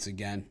Giants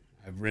again.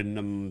 I've ridden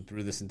them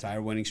through this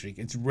entire winning streak.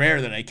 It's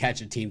rare that I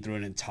catch a team through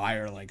an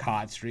entire like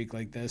hot streak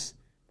like this,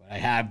 but I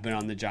have been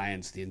on the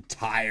Giants the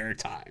entire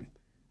time.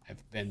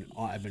 I've been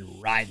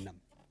riding them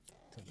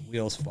till the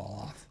wheels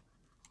fall off.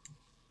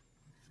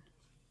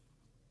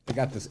 I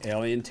got this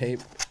alien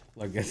tape.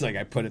 Like it's like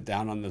I put it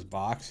down on this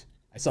box.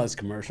 I saw this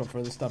commercial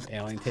for this stuff.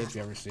 Alien tape.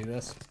 You ever see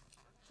this?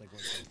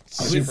 It's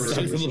like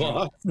super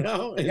strong.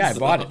 No, yeah, I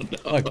bought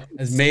it. No. Look,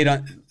 it's made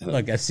on.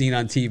 Look, as seen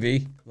on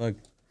TV. Look,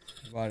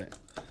 I bought it.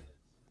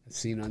 As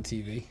seen on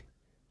TV.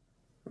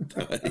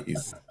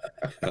 Nice.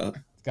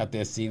 It's got the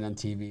as seen on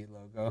TV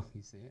logo.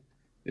 You see it?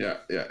 Yeah.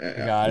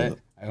 I got it.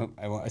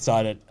 I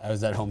saw it. I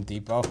was at Home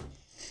Depot.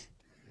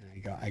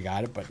 I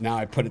got it, but now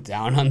I put it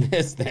down on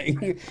this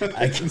thing.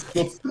 I can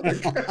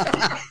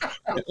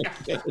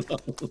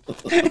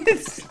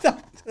it's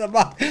stuck to the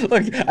box.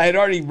 Look, I had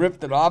already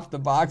ripped it off the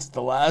box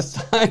the last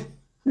time.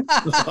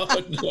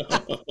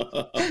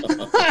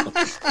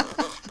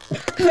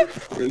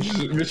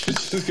 Mitch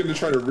is just going to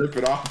try to rip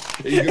it off.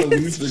 And he's going to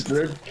lose the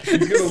grip. He's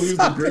going to lose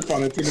the grip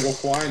on it. It's going to go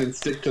flying and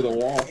stick to the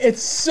wall.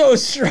 It's so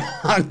strong.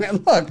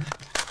 Look.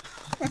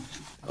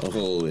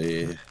 Oh,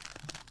 yeah.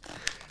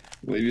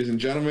 Ladies and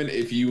gentlemen,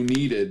 if you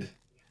needed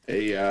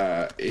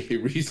a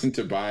reason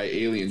to buy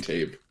alien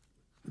tape,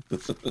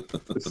 this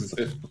is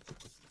it.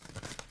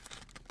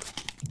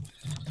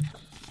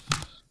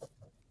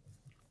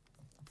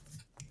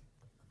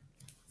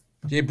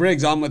 Jay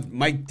Briggs on with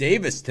Mike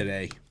Davis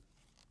today.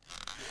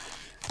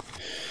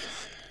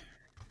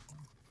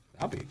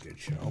 That'll be a good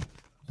show.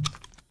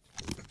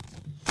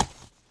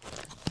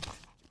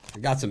 I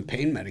got some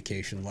pain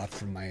medication left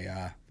from my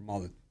from all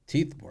the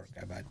teeth work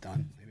I've had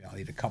done. Maybe I'll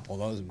eat a couple of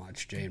those and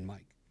watch Jay and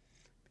Mike.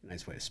 Be a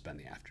nice way to spend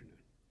the afternoon.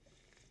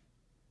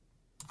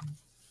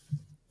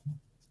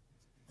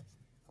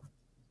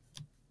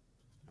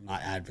 I'm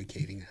not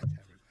advocating that to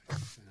everybody.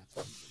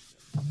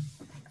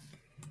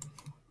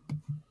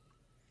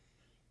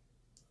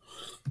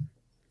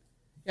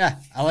 Yeah,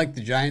 I like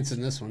the Giants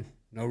in this one.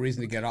 No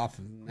reason to get off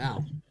of them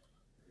now.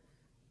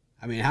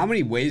 I mean, how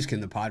many ways can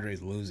the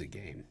Padres lose a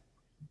game?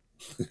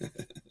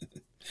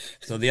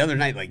 So the other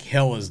night, like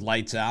Hill is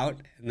lights out,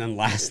 and then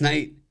last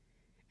night,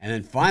 and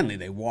then finally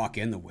they walk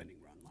in the winning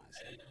run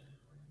last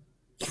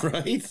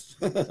night. Right?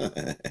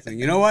 So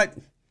you know what?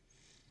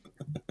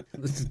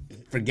 Let's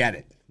forget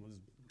it.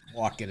 Let's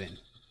walk it in.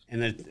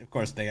 And then, of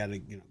course, they got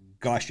to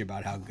gush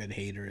about how good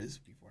Hader is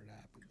before it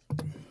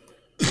happens.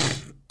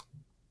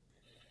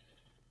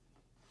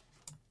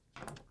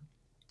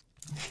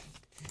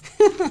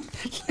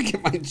 Look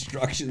at my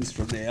instructions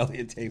from the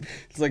alien tape.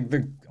 It's like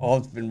all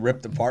it's been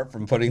ripped apart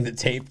from putting the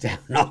tape down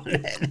on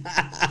it.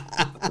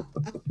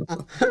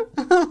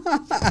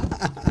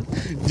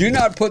 Do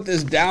not put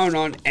this down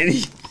on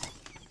any.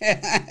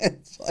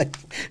 It's like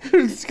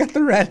it's got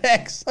the red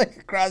X like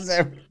across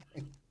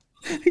everything.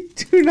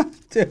 Do not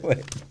do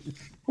it.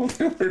 Well,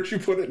 where'd you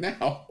put it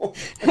now?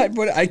 I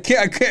put it. I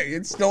can't.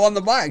 It's still on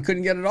the box. I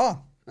couldn't get it off.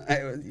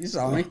 You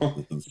saw me.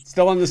 It's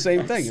still on the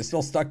same thing. It's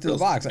still stuck to the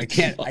box. I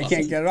can't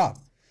get it off.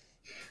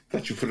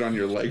 Thought you put it on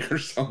your leg or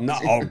something. No,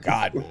 oh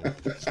God, man.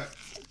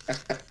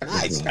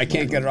 Nice. I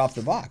can't get it off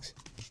the box.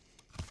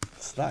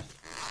 It's stuck.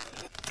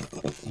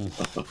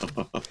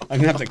 I'm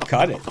gonna have to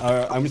cut it.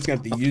 I'm just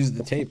gonna have to use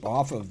the tape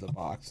off of the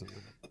box.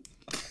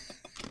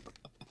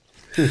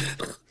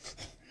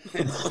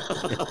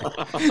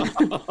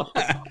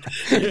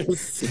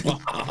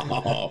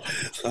 Wow.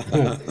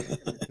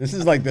 This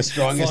is like the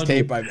strongest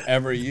tape I've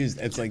ever used.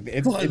 It's like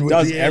it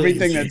does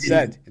everything that's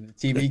said in the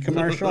TV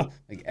commercial.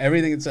 Like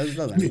everything it says it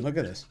does. I mean, look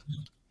at this.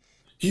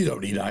 You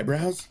don't need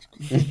eyebrows.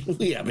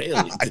 We have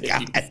alien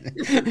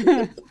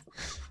tape.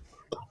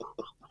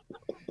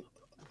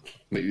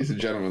 Ladies and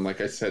gentlemen, like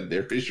I said,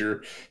 there is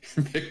your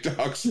Big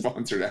Dog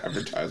sponsored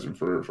advertisement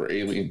for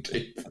alien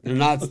tape.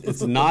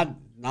 It's not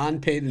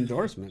non-paid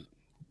endorsement.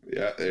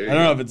 Yeah, I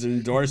don't know if it's an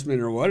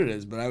endorsement or what it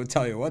is, but I would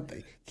tell you what,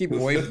 they keep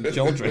away from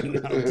children.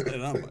 What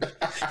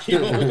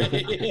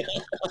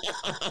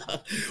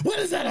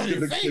is that on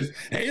your face?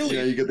 Alien.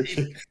 Yeah, you get the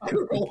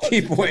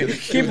keep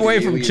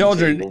away from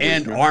children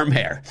and arm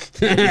hair.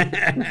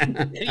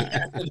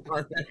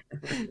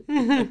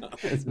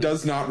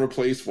 Does not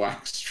replace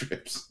wax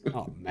strips.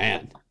 Oh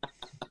man.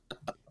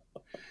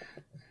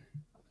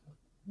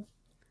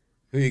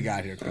 Who you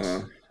got here,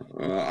 Chris?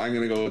 I'm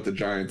going to go with the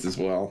Giants as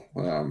well.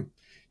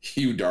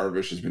 Hugh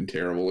Darvish has been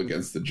terrible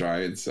against the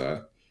Giants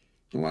in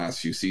the last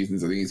few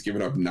seasons. I think he's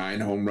given up 9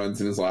 home runs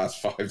in his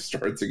last 5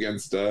 starts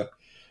against San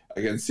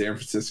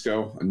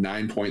Francisco, a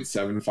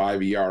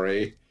 9.75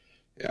 ERA.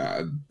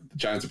 The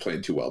Giants are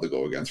playing too well to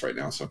go against right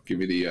now, so give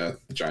me the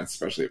Giants,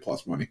 especially at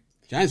plus money.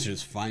 Giants are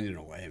just finding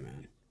a way,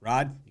 man.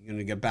 Rod, you going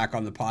to get back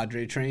on the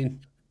Padre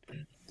train?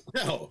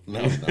 No.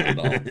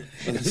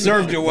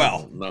 Served you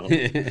well. No.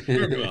 Served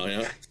you well,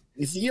 yeah.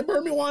 You see, you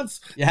burned me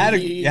once. You had a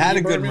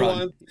good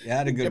run. You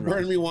had a good run. You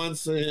burned me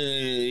once.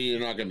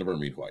 You're not going to burn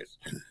me twice.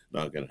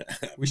 Not going to.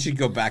 We should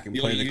go back and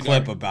play the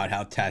clip about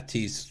how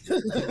Tatis.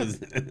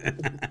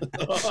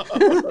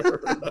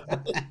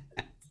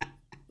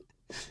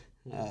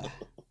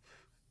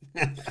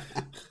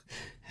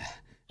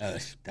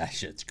 That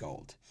shit's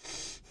gold.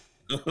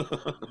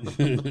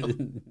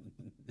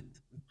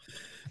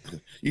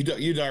 Yu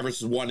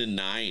Darvish is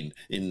 1-9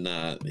 in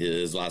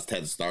his last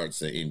 10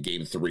 starts in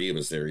Game 3 of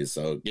a series.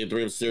 So Game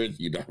 3 of a series,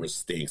 Yu Darvish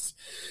stinks.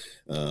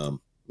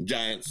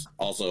 Giants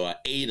also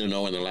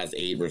 8-0 in their last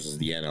 8 versus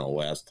the NL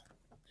West.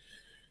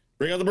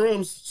 Bring out the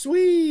brooms,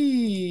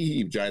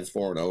 sweep! Giants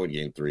 4-0 in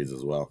Game 3s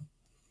as well.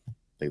 I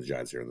think the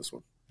Giants here in this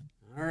one.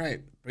 All right,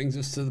 brings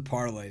us to the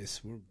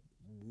parlays. We're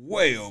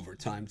way over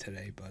time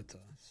today, but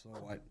so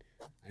what?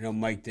 I know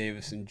Mike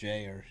Davis and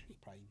Jay are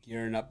probably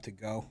gearing up to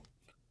go.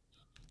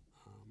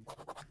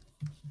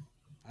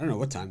 I don't know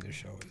what time their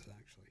show is,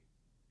 actually.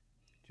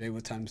 Jay,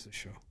 what time's the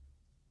show?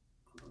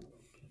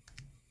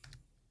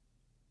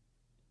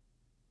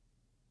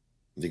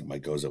 I think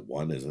Mike goes at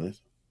 1, isn't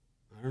it?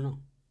 I don't know.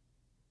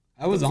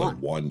 I was on. Like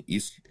 1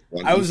 East.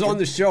 I was on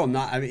the show.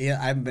 I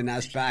haven't been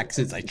asked back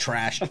since I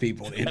trashed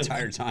people the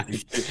entire time.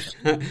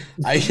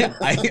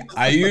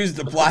 I used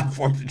the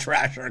platform to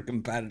trash our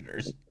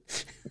competitors.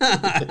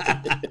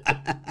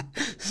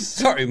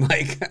 Sorry,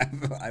 Mike.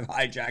 I've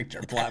hijacked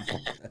your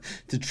platform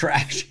to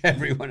trash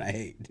everyone I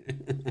hate.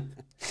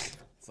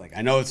 It's like,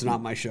 I know it's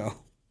not my show.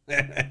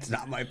 It's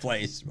not my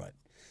place, but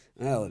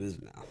well, it is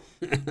now.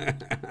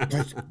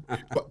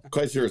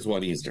 Quite sure it's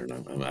 1 Eastern.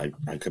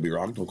 I could be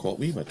wrong. Don't quote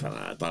me, but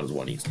I thought it was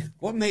 1 Eastern.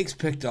 What makes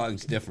Pick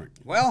Dogs different?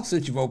 Well,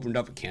 since you've opened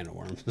up a can of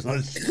worms,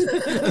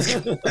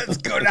 let's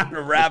go down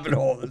a rabbit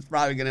hole that's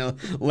probably going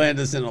to land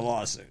us in a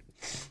lawsuit.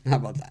 How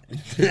about that?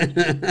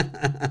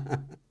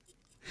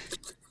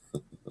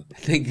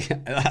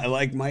 I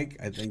like Mike.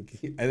 I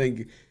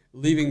think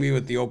leaving me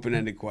with the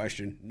open-ended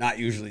question, not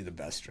usually the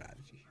best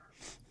strategy.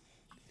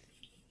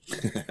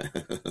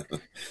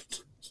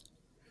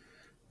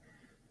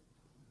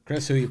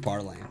 Chris, who are you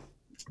parlaying?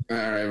 All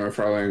right, my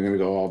parlay, I'm going to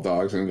go all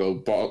dogs. I'm going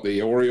to go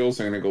the Orioles.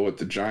 I'm going to go with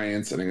the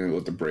Giants, and I'm going to go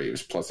with the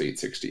Braves, plus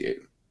 868.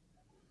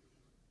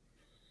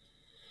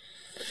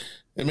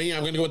 And me,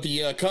 I'm going to go with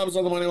the Cubs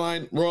on the money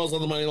line, Royals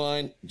on the money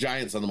line,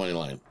 Giants on the money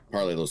line.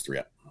 Parlay those 3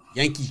 up.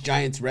 Yankees,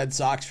 Giants, Red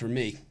Sox for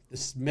me.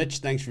 This is Mitch.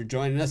 Thanks for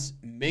joining us.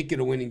 Make it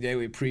a winning day.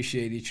 We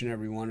appreciate each and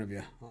every one of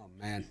you. Oh,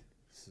 man.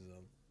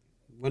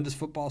 When does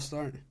football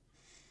start?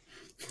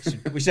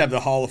 We should have the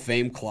Hall of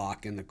Fame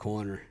clock in the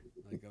corner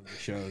of the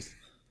shows.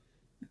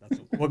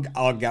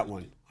 I'll get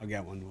one.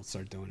 We'll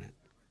start doing it.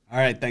 All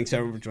right. Thanks,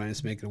 everyone, for joining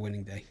us. Make it a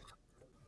winning day.